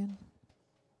from Gillian.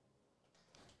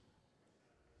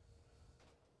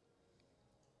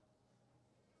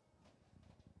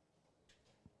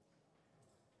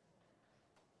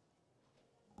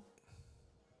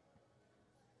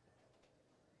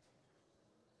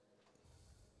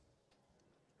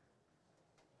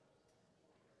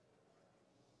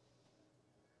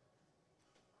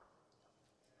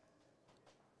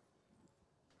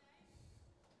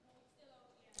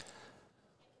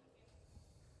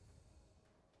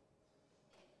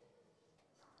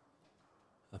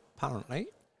 Apparently,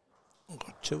 I've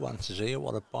got 2 answers here.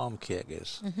 What a bomb cake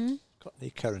is. Got any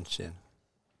currents in?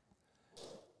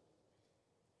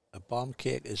 A bomb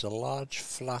cake is a large,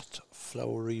 flat,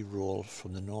 floury roll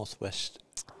from the northwest.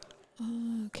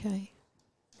 Okay.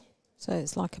 So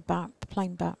it's like a bap,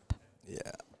 plain bap.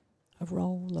 Yeah. A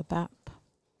roll, a bap.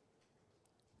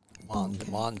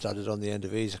 Martin's added on the end of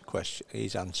his question,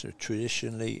 his answer,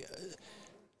 traditionally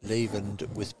leavened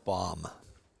with balm.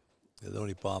 The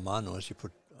only balm I know is you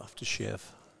put after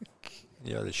shave.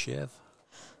 You had a shave.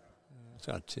 It's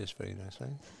going to taste very nice,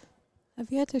 right?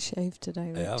 Have you had a shave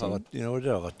today, Yeah, Richie? you know what I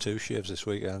did? I've had 2 shaves this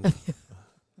weekend.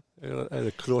 I had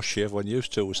a close shave when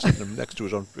used to. Was sitting next to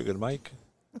us on friggin' mic.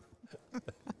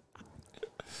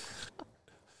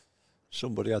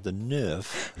 Somebody had the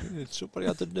nerve. Somebody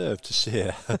had the nerve to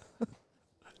say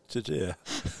today.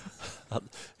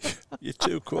 Your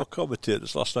 2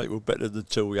 co-commentators last night were better than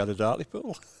 2 we had at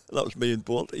Hartlepool. That was me and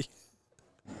Bolty.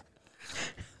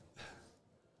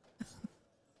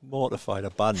 Mortified,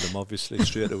 abandoned them, obviously,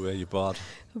 straight away, you bad.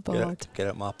 Get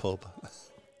out my pub.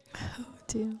 Oh,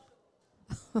 dear.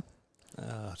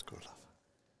 That's good laugh.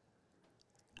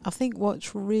 I think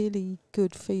what's really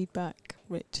good feedback,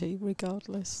 Richie,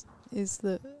 regardless, is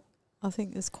that I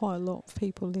think there's quite a lot of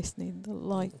people listening that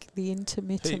like the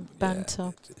intermittent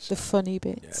banter, the funny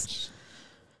bits. Yes.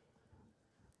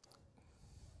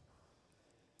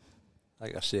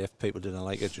 Like I say, if people didn't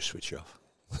like it, just switch off.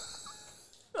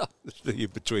 There's nothing in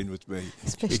between with me.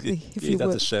 Especially if you you had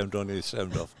work, the sound on, you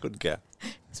sound off. Couldn't care.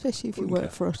 especially if you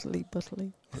work for Utterly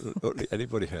Butterly.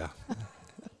 Anybody here?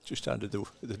 Just handed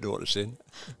the notice in.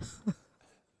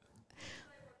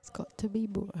 It's got to be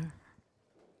butter.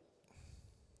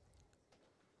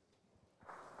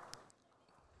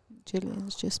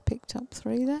 Gillian's just picked up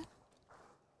 3 there.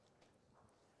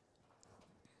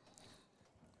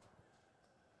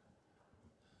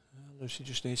 Lucy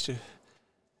just needs to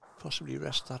possibly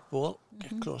rest that ball,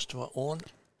 get close to her own.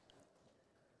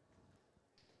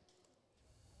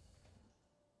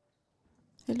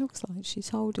 It looks like she's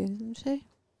holding, isn't she?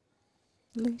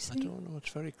 Lucy? I don't know, it's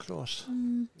very close.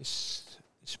 This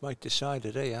might decide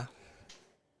it here.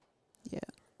 Yeah,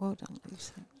 well done,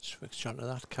 Lucy. Switch onto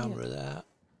that camera there.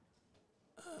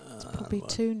 It's probably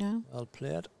 2 now. Well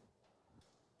played.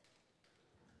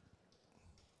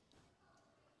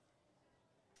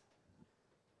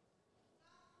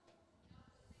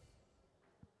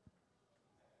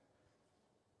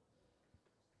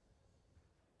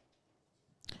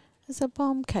 Has a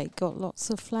bomb cake got lots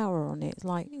of flour on it?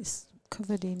 Like it's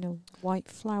covered in a white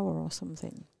flour or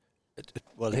something?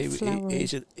 Well, he's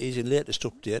a latest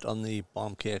update on the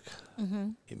bomb cake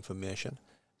information.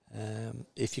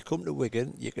 If you come to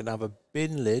Wigan, you can have a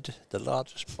bin lid, the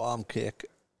largest bomb cake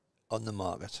on the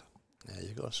market. There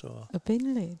you go. So a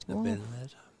bin lid? A bin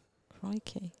lid.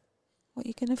 Crikey. What are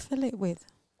you going to fill it with?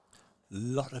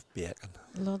 Lot of bacon.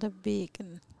 A lot of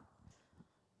bacon.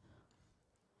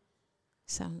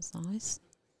 Sounds nice.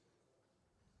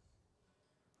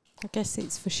 I guess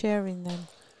it's for sharing then,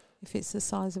 if it's the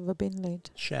size of a bin lid.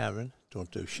 Sharon,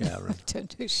 don't do Sharon.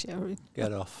 Don't do sharing.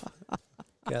 Get off.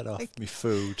 Get off me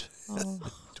food. Oh.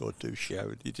 Don't do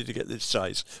Sharon. You didn't get this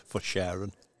size for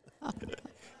Sharon.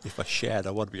 If I shared,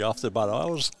 I would be after about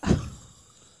hours.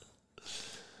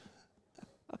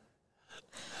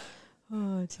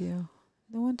 Oh dear.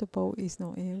 No wonder Bolty's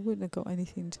not here. Wouldn't have got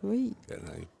anything to eat. Yeah,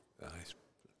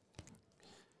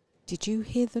 Did you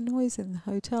hear the noise in the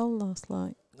hotel last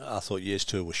night? I thought years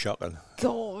 2 was shocking.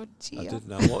 God, yeah. I didn't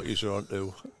know what you were on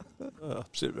to.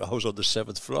 I was on the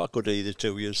 7th floor. I could hear the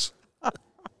 2 years.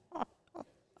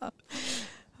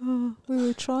 Oh, we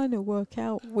were trying to work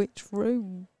out which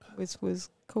room was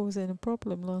causing a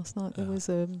problem last night. There was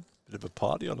Bit of a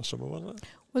party on or something, wasn't it?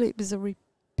 well, it was a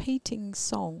repeating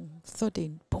song,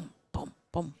 thudding, boom, boom,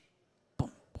 boom,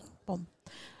 boom, boom, boom,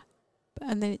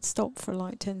 and then it stopped for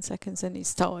like 10 seconds, and it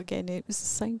started again. It was the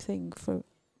same thing for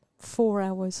 4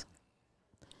 hours.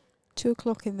 2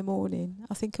 o'clock in the morning.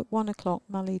 I think at 1 o'clock,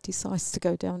 Mally decides to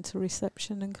go down to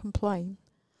reception and complain.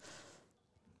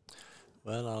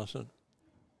 Well, Alison,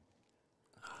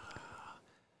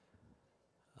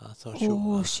 I thought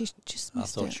she just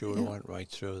missed I thought it. she would have went right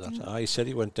through that. Yeah. He said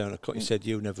he went down a cut. He said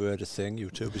you never heard a thing. You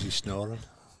were too busy snoring.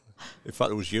 In fact,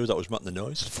 it was you that was making the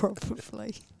noise.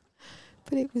 Probably.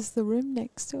 But it was the room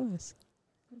next to us.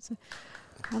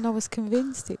 And I was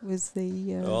convinced it was the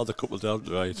the couple down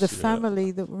right. the family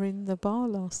that were in the bar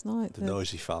last night. The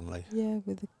noisy family. Yeah,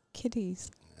 with the kiddies.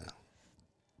 Yeah.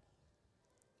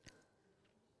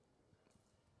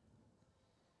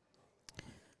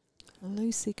 And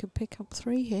Lucy could pick up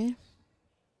 3 here.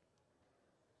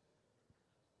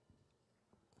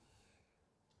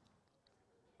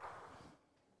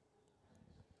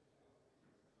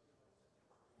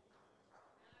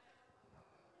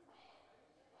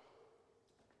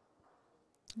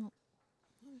 Oh,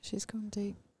 she's gone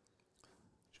deep.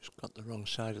 Just got the wrong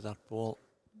side of that ball.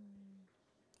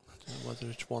 I don't know whether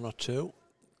it's 1 or 2.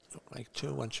 Looked like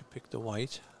 2 when she picked the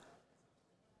white.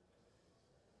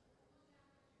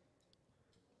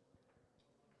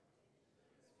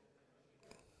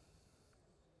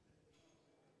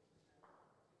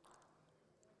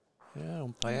 Yeah,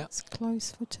 umpire. It's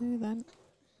close for 2 then.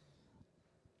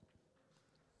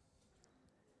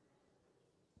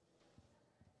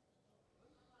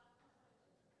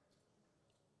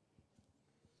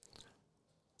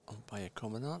 Umpire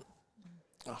coming on.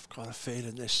 I've got a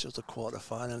feeling this other quarter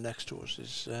final next to us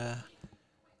is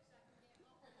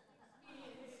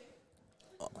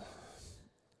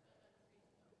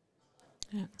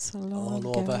Yeah, so Lauren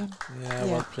all over. Gowan. Yeah,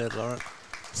 well played, Lauren.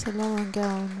 So Lauren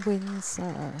Gowan wins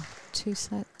 2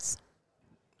 sets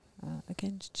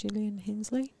against Gillian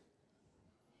Hinsley.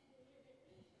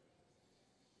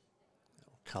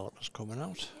 Calipers coming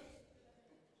out.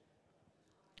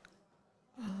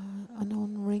 And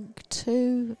on rink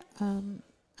 2,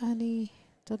 Annie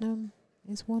Dunham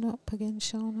is 1 up against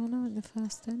Sian Honor in the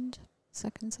first end,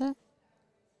 second set,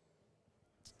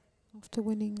 after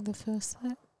winning the first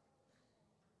set.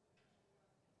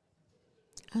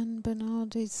 And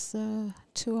Bernard is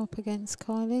 2 up against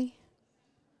Kylie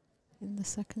in the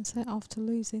second set after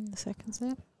losing the second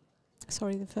set.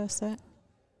 Sorry, the first set.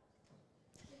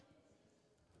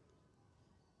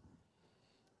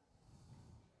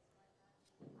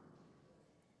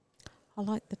 I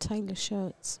like the Taylor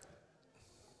shirts.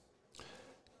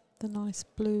 The nice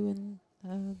blue and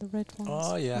the red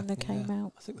ones when they came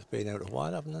out. I think they've been out a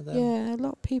while, haven't they? Yeah, a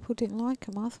lot of people didn't like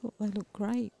them. I thought they looked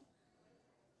great.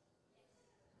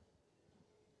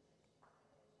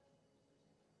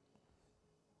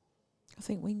 I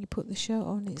think when you put the shirt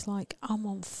on, it's like, I'm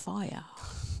on fire.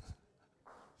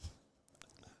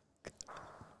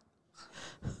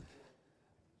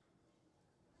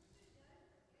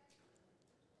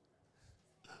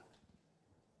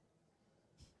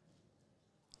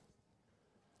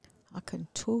 I can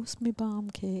toast me palm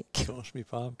cake. Toast me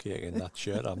palm cake in that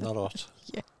shirt. I'm not hot.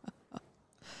 Yeah.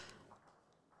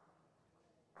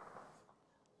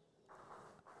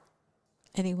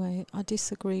 Anyway, I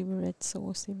disagree with red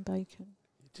sauce in bacon.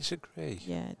 You disagree?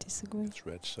 Yeah, I disagree. It's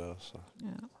red sauce. Yeah.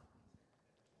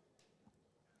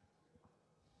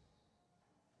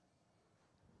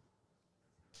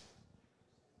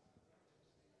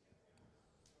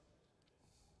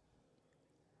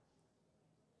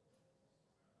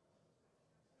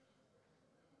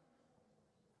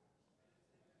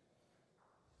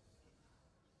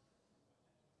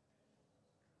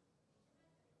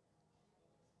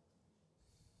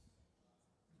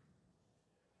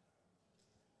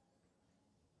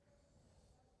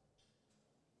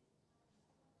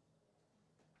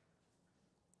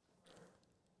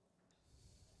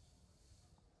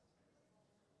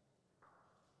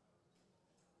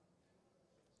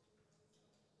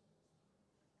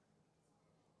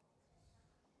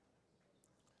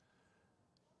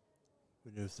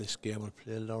 Winner of this game will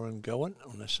play Lauren Gowan,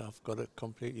 unless I've got it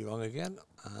completely wrong again.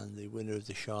 And the winner of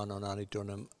the Sian on Annie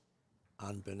Dunham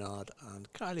and Bernard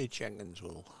and Kylie Jenkins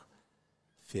will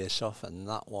face off, and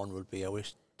that one will be our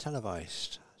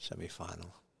televised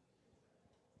semi-final.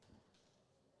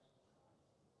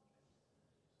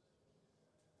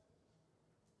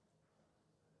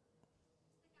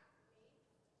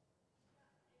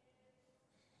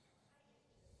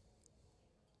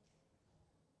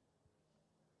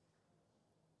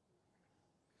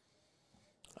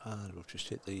 And we've just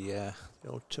hit the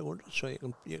old 200, so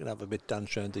you can have a bit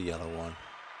dance around the yellow one.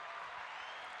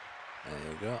 There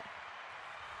you go.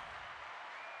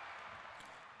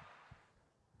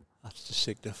 That's to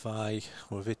signify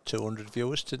we've hit 200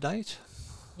 viewers tonight.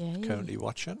 Yeah. Currently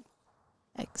watching.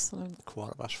 Excellent.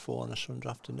 4:15 on a Sunday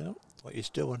afternoon. What you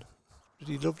doing?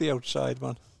 Pretty lovely outside,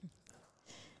 man.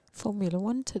 Formula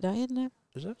 1 today, isn't it?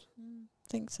 Is it?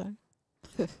 Think so.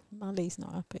 Mally's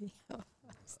not happy.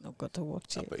 He's not got to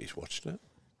watch I it. bet he's watching it.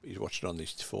 He's watching on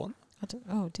his phone.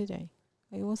 Oh, did he?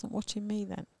 He wasn't watching me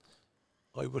then.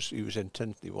 He was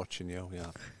intently watching you,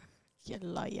 yeah. You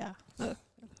liar.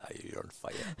 You're on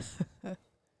fire.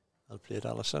 I'll play it,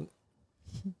 Alison.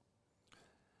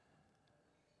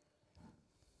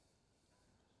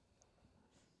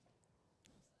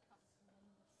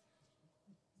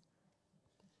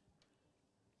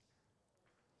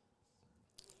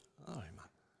 All right, man.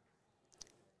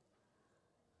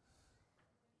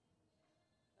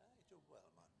 You do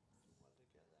well, man. Do well to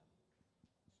get them.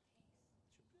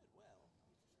 She played well.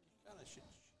 Kind of she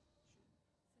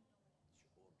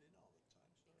warmed in all the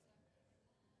time, so.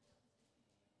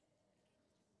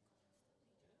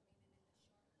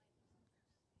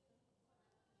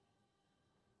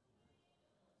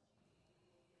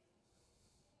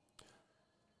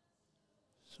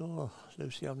 So,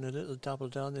 Lucy having a little dabble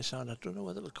down this hand. I don't know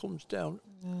whether it comes down.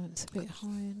 No, it's a bit high,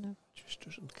 isn't it? Just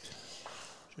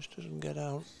doesn't get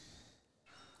out.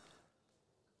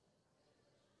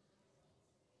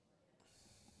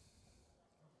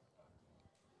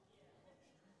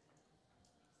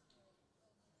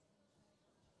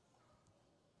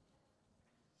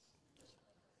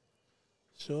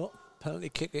 So, penalty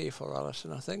kick here for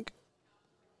Alison, I think.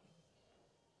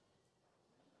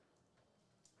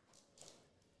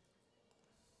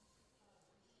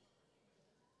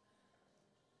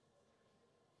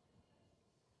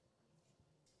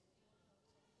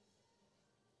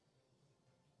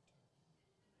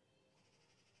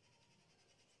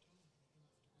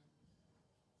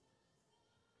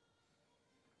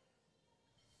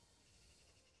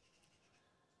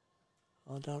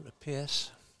 All down to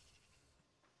pace.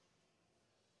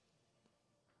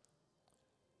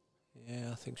 Yeah,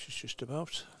 I think she's just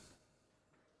about.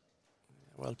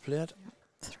 Well played.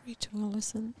 3 to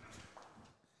Alison.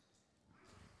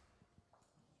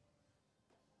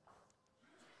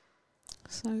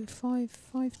 So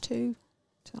 5-2 to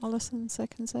Alison,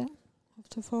 second set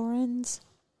after 4 ends.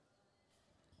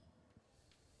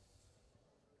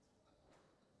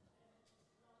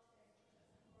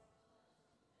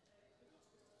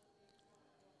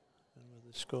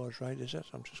 The score's right, is it?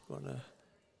 I'm just going to.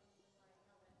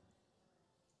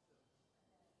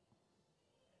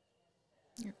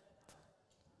 Yep.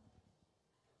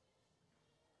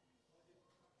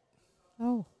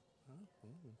 Oh.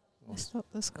 Messed up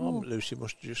the score. Oh, Lucy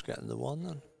must have just gotten the one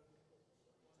then.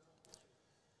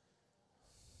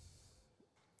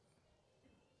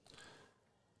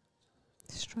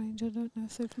 Strange, I don't know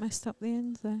if they've messed up the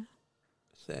ends there.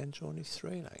 The end's only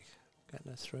 3, like.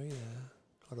 Getting a 3 there.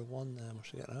 Got a 1 there,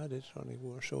 must have gotten added. Only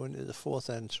we're so into the 4th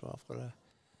end, so I've got a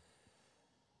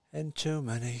end too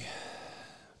many.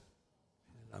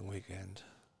 Long weekend.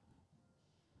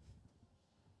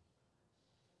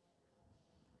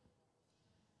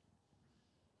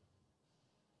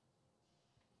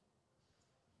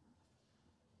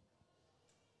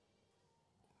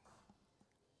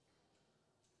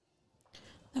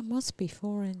 That must be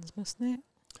 4 ends, mustn't it?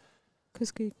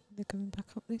 Because they're coming back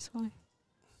up this way.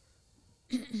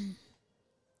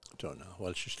 Don't know.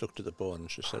 Well, she's looked at the board and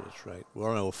she said it's right. We're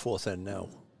on our 4th end now.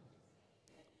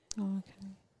 Oh, okay.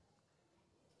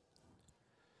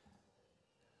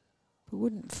 But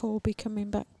wouldn't 4 be coming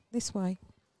back this way?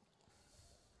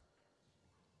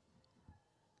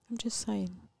 I'm just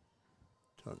saying.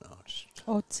 Don't know.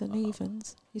 Odds and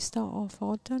evens. You start off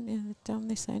odd, don't you, down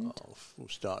this end? Oh, we'll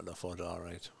start off odd, all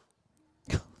right.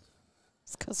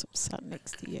 It's because I'm sat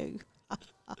next to you.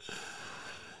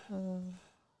 Yeah,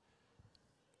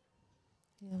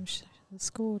 I'm sure the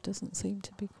score doesn't seem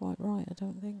to be quite right, I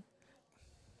don't think.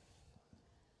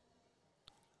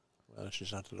 Well,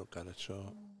 she's had to look at it,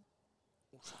 so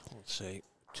let's see.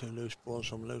 2 loose balls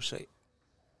from Lucy.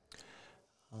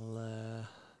 I'll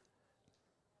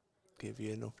give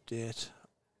you an update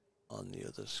on the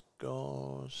other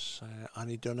scores.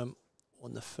 Annie Dunham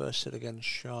won the first set against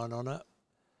Sean Honor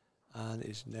and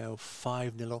is now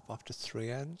 5-0 up after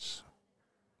 3 ends.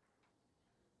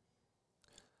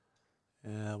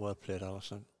 Yeah, well played,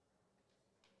 Alison.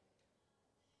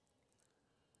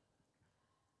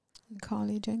 And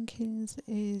Carly Jenkins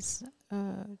is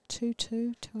 2-2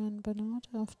 to Anne Bernard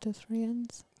after 3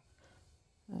 ends.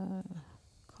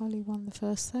 Kylie won the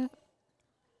first set.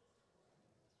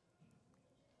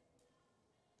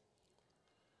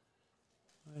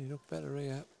 Well, you look better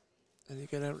here. Then you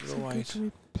get out of the Some white.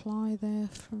 good reply there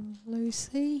from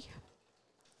Lucy.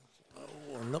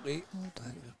 Oh, unlucky. Well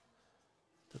done.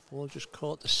 The ball just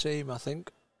caught the seam, I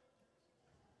think.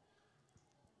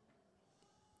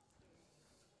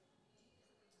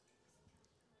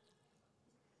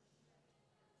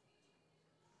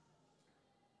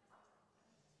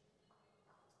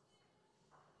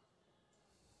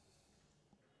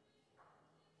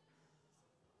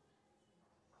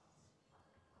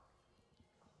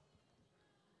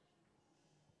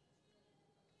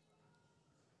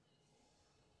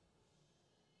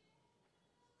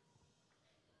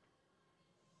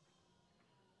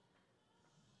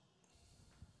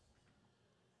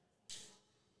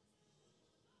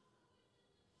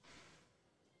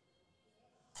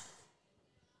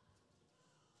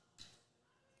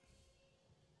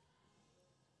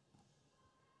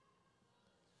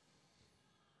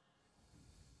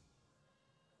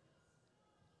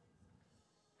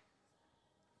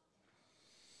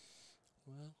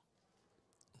 Well,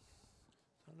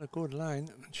 on a good line,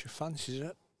 and she fancies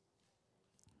it.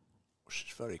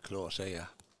 She's very close here.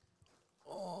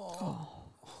 Oh,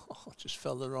 just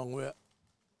fell the wrong way.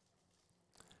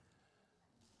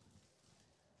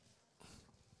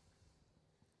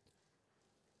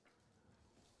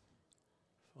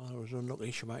 Well, I was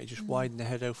unlucky. She might have just widened the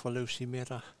head out for Lucy. Made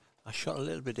her a shot a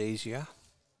little bit easier.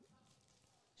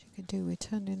 She could do with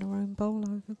turning her own bowl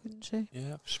over, couldn't she?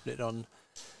 Yeah, split on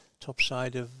top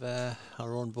side of her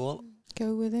own ball.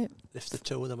 Go with it. Lift the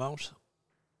two of them out.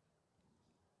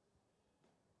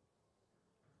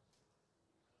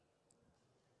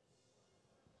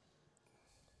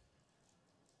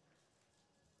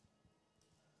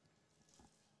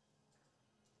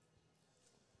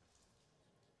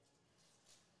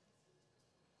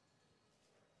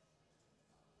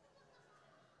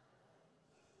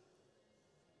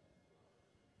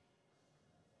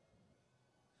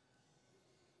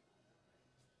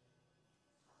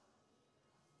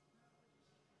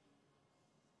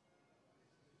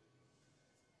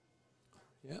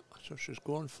 Yeah, that's what she's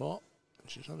going for.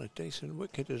 She's on a decent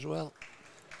wicket as well.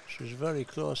 She's very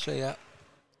close here.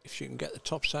 If she can get the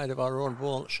top side of her own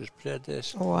ball, she's played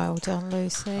this. Well done,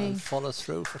 Lucy. And follow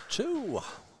through for two.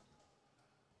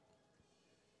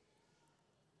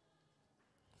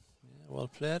 Yeah, well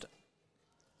played.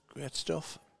 Great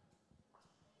stuff.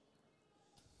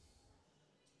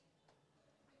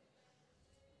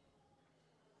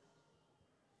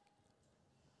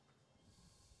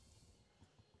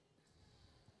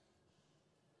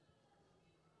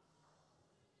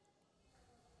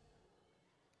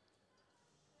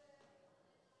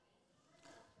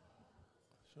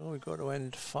 So we go to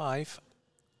end 5,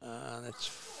 and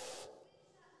it's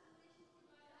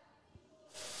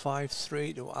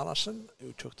 5-3 to Alision,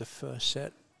 who took the first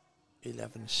set,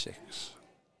 11-6.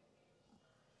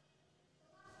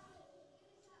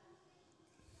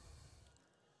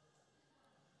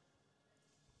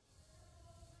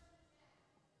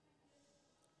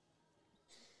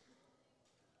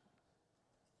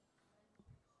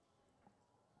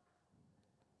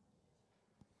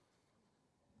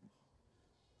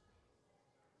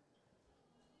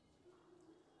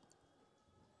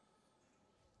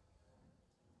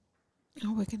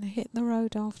 Oh, we're going to hit the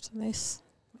road after this,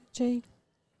 Reggie.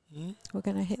 We're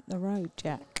going to hit the road,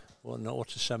 Jack. Well, not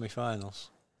watch the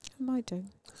semi-finals. I might do.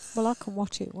 Well, I can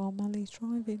watch it while Molly's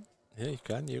driving. Yeah, you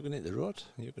can. You can hit the road.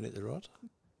 You can hit the road.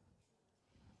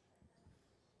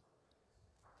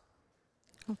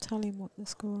 I'll tell him what the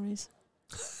score is.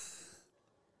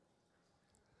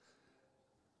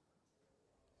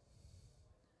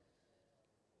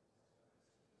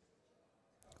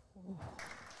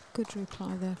 Good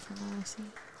reply there from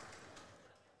Alison.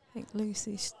 I think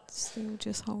Lucy's still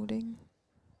just holding.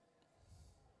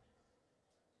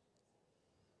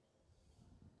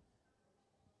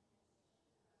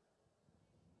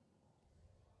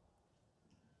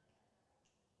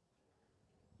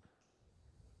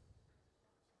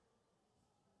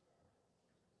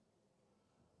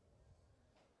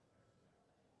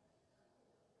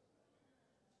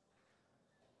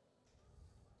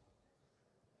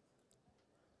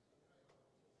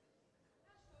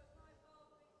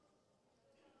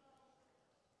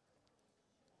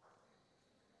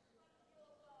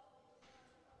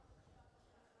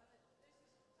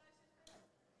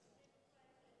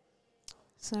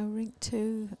 So rink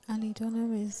 2, Annie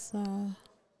Dunham is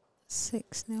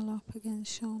 6-0 up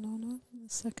against Sean Honor in the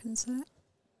second set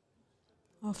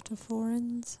after 4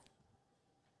 ends.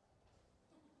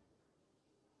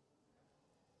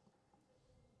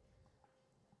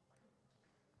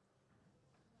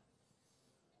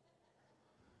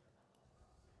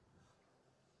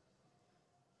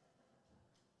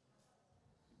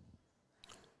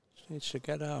 Just needs to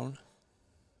get down.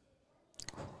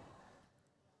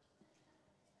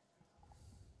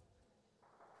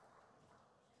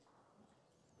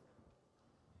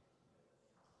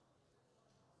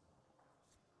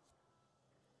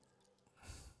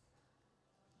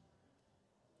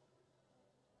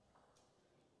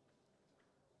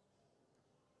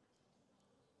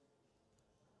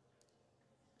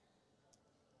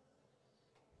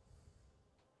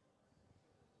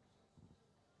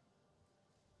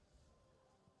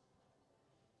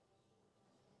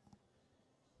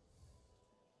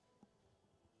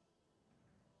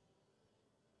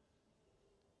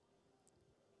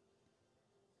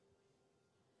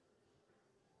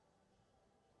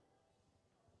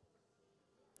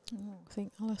 Oh, I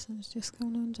think Alison's just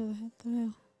gone under the head there.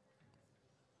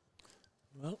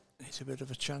 Well, it's a bit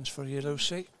of a chance for you,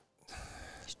 Lucy.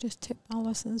 She's just tipped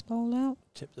Alison's bowl out.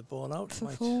 Tip the ball out. For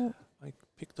 4. Might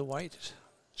pick the white at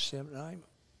the same time.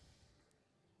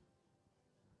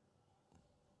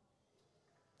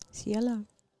 It's yellow.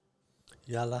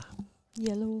 Yellow.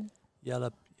 Yellow.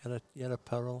 Yellow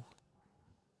pearl.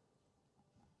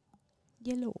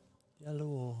 Yellow.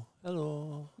 Yellow.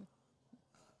 Hello.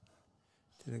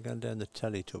 Didn't go down the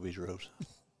Teletubbies route.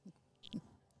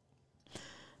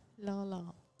 La la.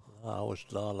 I was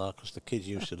la because the kids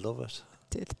used to love it.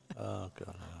 Did. Oh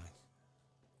God,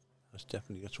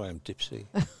 that's why I'm tipsy.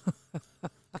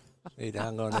 Need to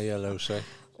hang on here, Lucy.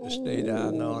 Just need to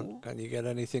hang on. Can you get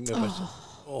anything of it?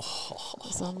 Oh,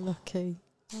 that's unlucky.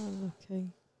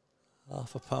 Unlucky.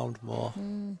 Half a pound more.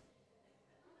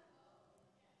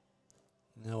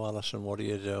 Now, Alison, what do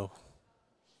you do?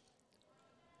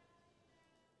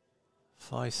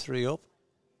 5-3 up.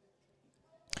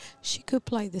 She could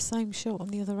play the same shot on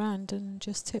the other hand and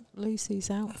just tip Lucy's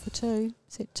out for 2.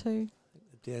 Is it 2?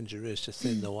 The danger is to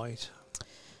thin the white.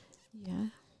 Yeah.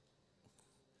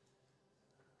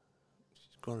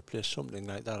 She's going to play something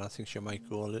like that. I think she might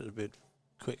go a little bit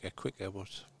quicker,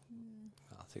 but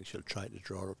I think she'll try to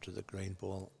draw up to the green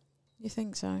ball. You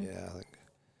think so? Yeah, I think.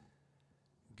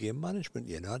 Game management,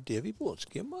 Davy Boat's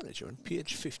game management,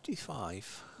 page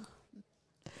 55.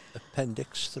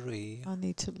 Appendix 3. I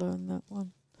need to learn that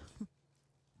one.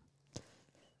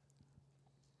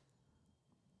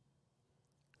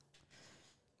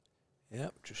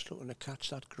 Yep, just looking to catch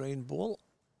that green ball.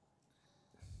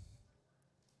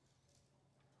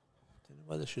 Don't know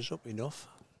whether she's up enough.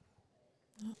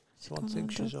 No, Don't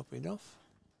think she's up enough.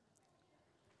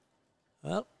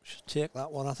 Well, she'll take that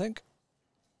one, I think.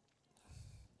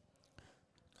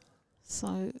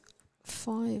 So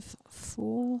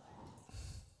 5-4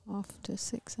 after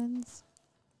 6 ends.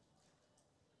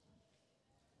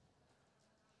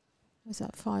 Is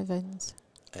that 5 ends?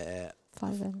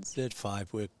 5 ends. Did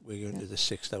 5. We're going to the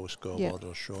 6th hour scoreboard.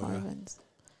 I'll show 5 you. ends.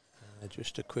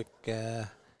 Just a quick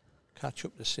catch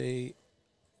up to see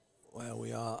where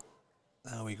we are.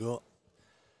 There we go.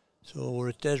 So we're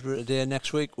at Desborough today.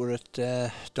 Next week we're at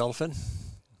Dolphin,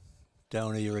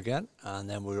 down here again, and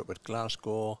then we're up at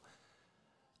Glasgow,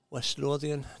 West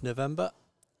Lothian, November,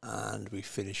 and we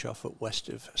finish off at West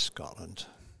of Scotland.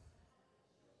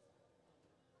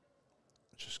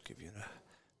 Just give you a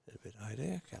little bit of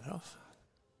idea. Get off.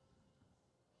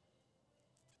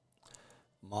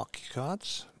 Mark your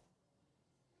cards.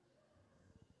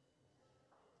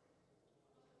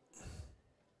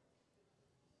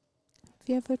 Have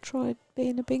you ever tried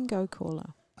being a bingo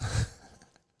caller?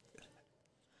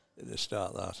 Didn't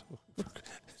start that.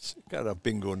 Got our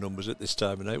bingo numbers at this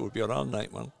time of night. We'll be on all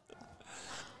night, man.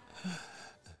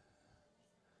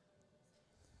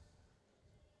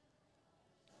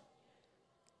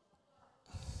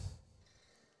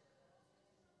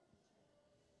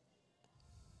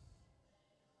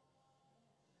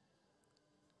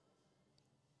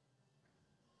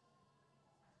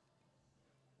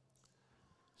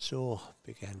 So,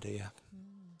 big end here.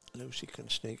 Lucy can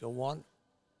sneak a 1.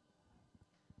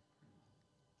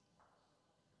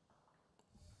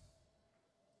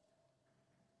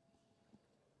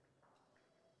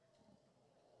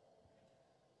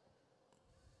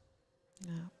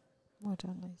 No. Well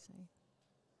done, Lucy.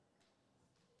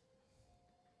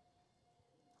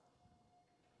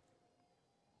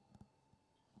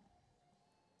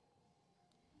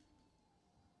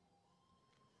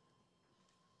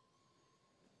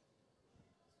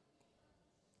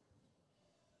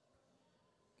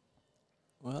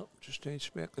 Well, just needs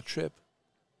to make the trip.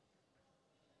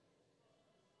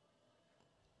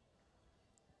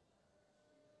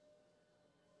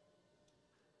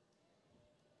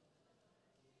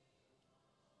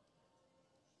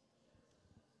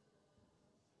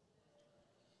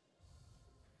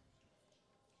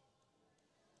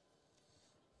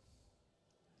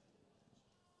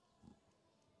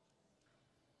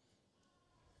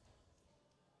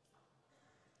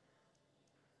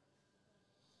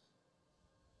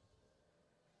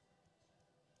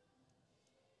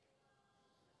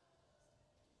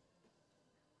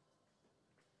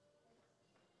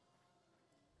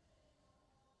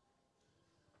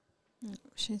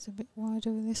 She's a bit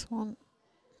wider with this one.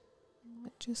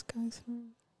 Might just go through.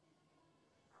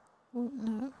 Oh,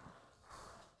 no.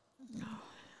 No,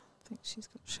 I think she's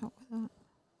got a shot with that.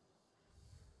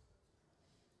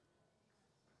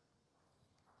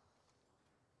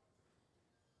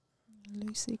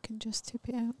 Lucy can just tip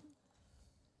it out.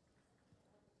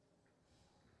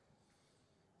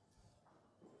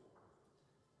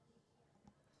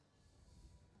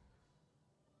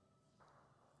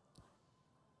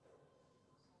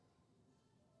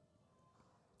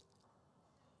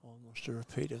 Almost a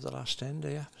repeat of the last end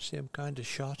here. Same kind of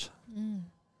shot.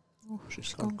 Oh,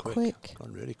 She's gone quick. quick.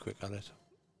 Gone really quick on it.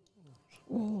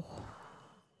 Oh.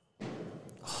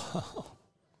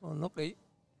 Unlucky.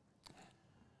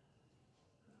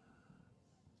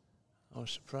 I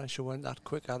was surprised she went that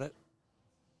quick at it.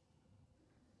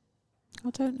 I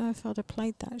don't know if I'd have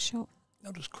played that shot.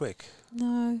 Not as quick.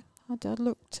 No, I'd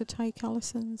look to take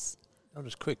Alison's. Not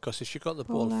as quick, because if she got the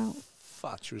ball ball out.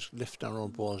 fat, she was lifting her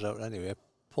own balls out anyway.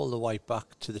 Pull the white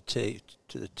back to the tee.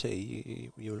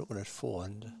 You were looking at 4,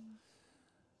 and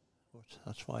but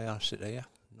that's why I sit here,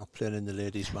 not playing in the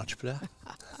ladies' match play.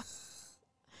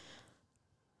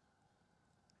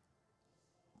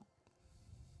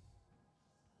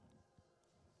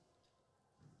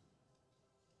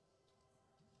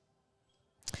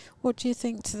 What do you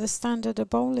think to the standard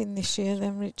of bowling this year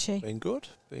then, Richie? Been good,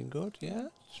 yeah.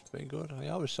 It's been good.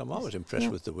 I'm always impressed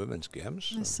with the women's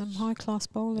games. There's some high class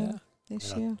bowling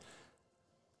this year.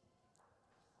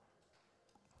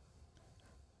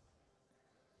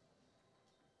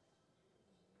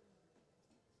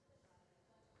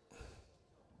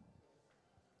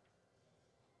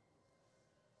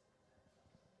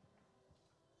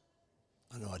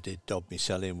 I know I did dob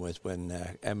myself in with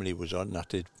when Emily was on. I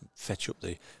did fetch up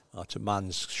it's a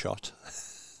man's shot.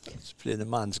 It's playing a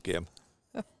man's game.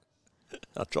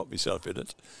 I dropped myself in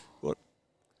it. But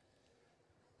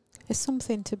there's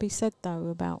something to be said though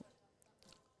about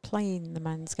playing the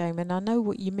man's game, and I know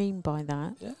what you mean by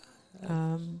that.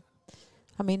 Yeah.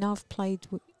 I mean, I've played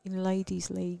in ladies'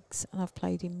 leagues and I've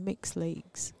played in mixed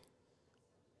leagues,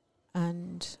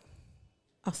 and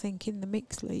I think in the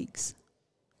mixed leagues,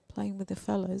 playing with the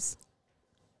fellas,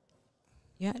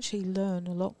 you actually learn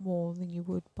a lot more than you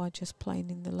would by just playing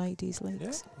in the ladies'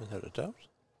 leagues. Yeah, without a doubt.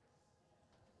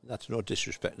 That's no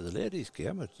disrespect to the ladies'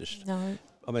 game. It's just, no.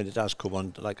 I mean, it has come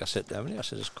on, like I said to Emily,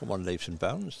 it's come on leaps and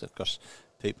bounds, because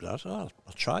people are, I'll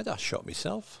try that shot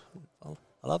myself. I'll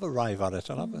have a rive at it.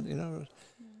 I'll have a,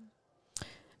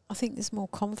 I think there's more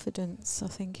confidence, I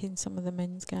think, in some of the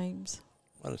men's games.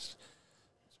 Well, it's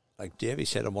like Davey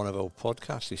said on one of our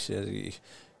podcasts, he said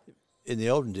in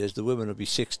the olden days, the women would be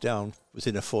 6 down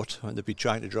within a foot and they'd be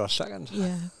trying to draw second.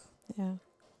 Yeah.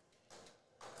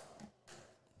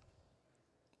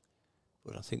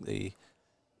 But I think the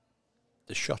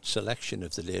shot selection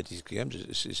of the ladies' games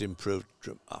is improved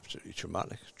absolutely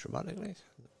dramatically.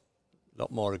 A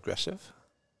lot more aggressive.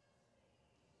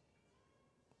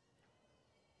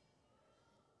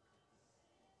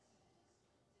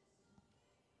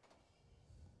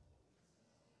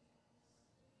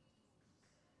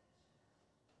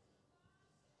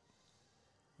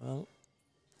 Well,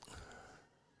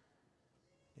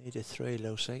 need a 3,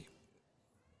 Lucy.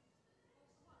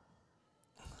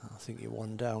 I think you're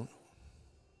 1 down.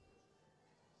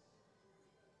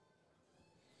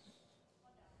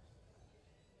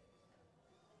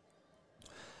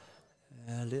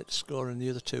 Latest score in the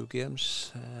other 2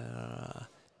 games.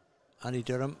 Annie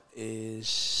Durham is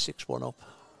 6-1 up,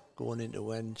 going into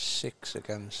win 6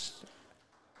 against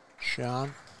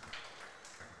Sean.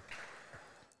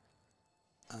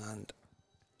 And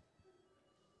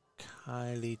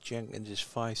Kylie Jenkins is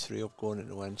 5-3 up, going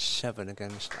into win 7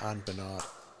 against Anne Bernard.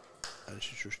 And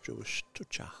she's just do a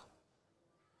stutcher.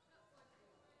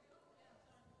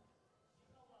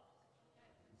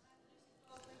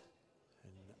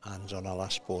 And Anne's on her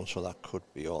last ball, so that could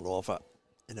be all over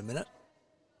in a minute.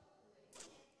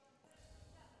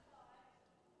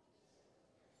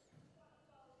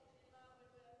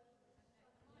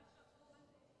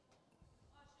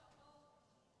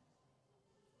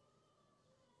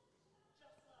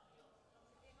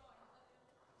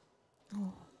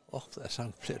 Oh, there's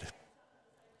Anne played it.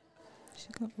 She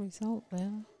got a result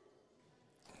there.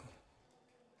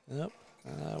 Yep.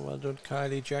 Well done,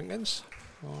 Kylie Jenkins.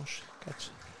 Oh, she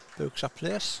books her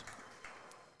place.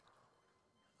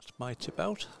 That's my tip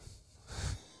out.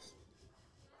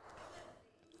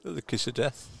 The kiss of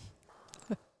death.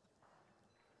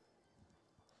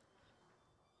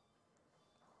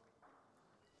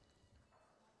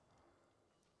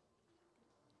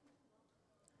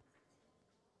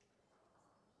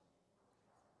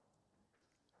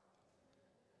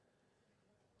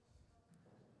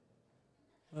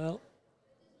 Well,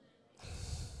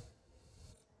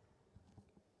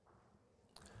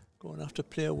 going to have to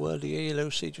play a worldie here,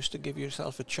 Lucy, just to give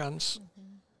yourself a chance.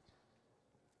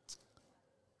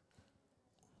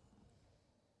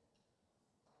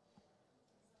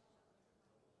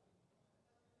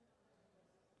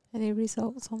 Any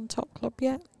results on Top Club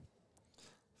yet?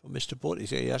 For Mr. Butt,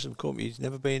 he hasn't come. He's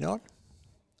never been on.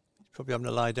 He's probably having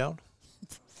to lie down.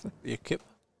 Your kip.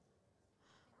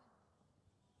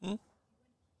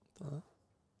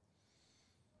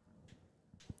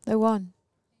 They won.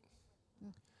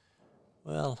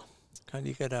 Well, can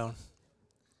you get down?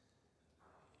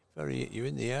 You're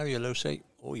in the area, Lucy.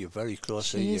 Oh, you're very close.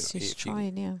 She is. She's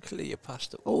trying, yeah. Clear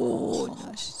past it. Oh,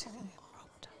 no, she's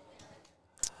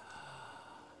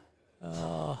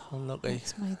unlucky.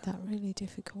 It's made that really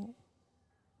difficult.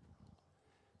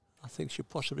 I think she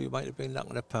possibly might have been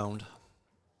lacking a pound.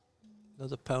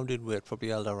 Another pound in weight probably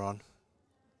held her on.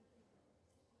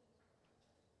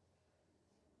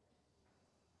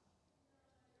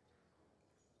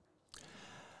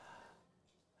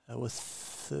 Our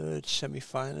third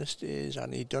semi-finalist is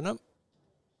Annie Dunham.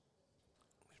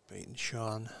 She's beaten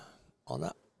Sean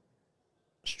Honor.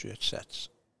 Straight sets.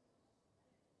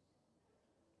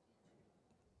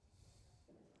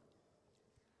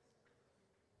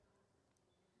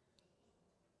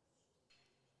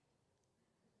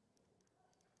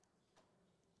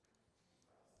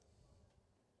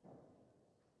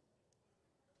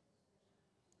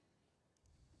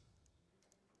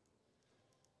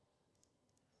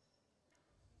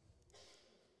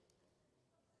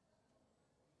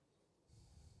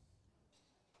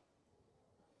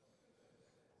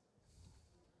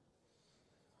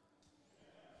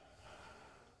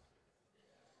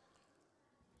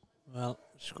 Well,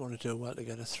 she's going to do well to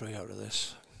get a 3 out of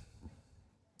this.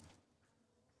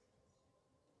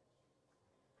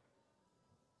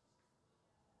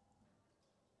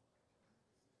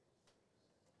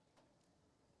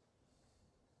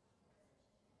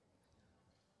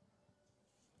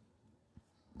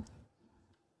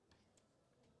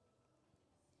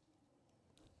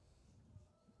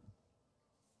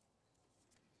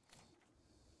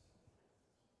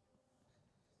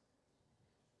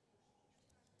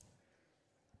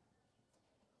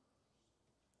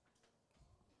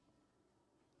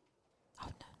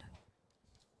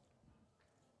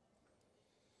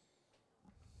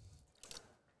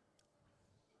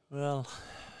 Well,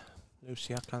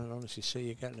 Lucy, I can't honestly see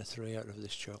you getting a 3 out of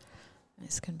this job.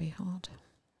 It's going to be hard.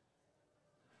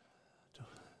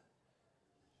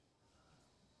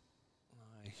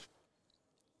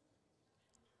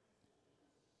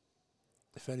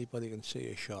 If anybody can see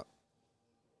a shot,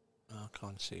 I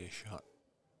can't see a shot.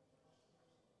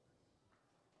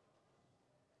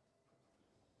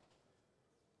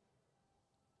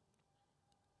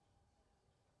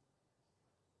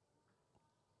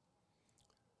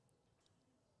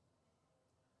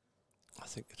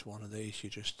 I think it's one of these, you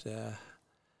just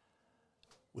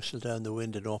whistle down the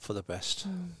wind and hope for the best.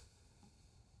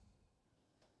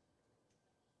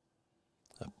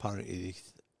 Apparently,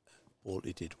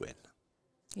 Bolty did win.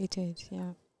 He did,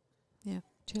 yeah. Yeah,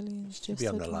 Gillian's just be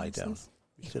having to lie down.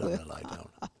 He's still having to lie down.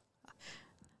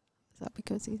 Is that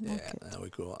because he's not Yeah, there we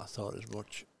go. I thought as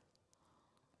much.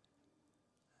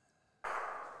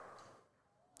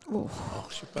 Oh,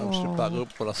 she bounced it back up,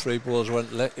 but her 3 balls went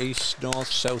east,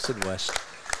 north, south and west.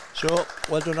 So,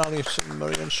 well done, Alision and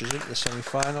Merrien. She's into the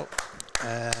semi-final.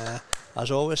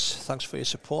 As always, thanks for your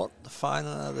support. The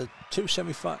final, the 2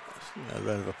 semi-finals. A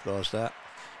round of applause there.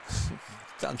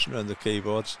 Dancing around the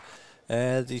keyboards.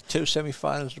 The 2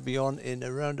 semi-finals will be on in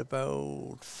around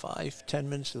about 5-10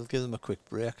 minutes. They'll give them a quick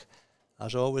break.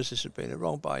 As always, this has been a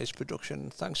Wrong Bias production.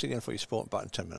 Thanks again for your support. Back in 10 minutes.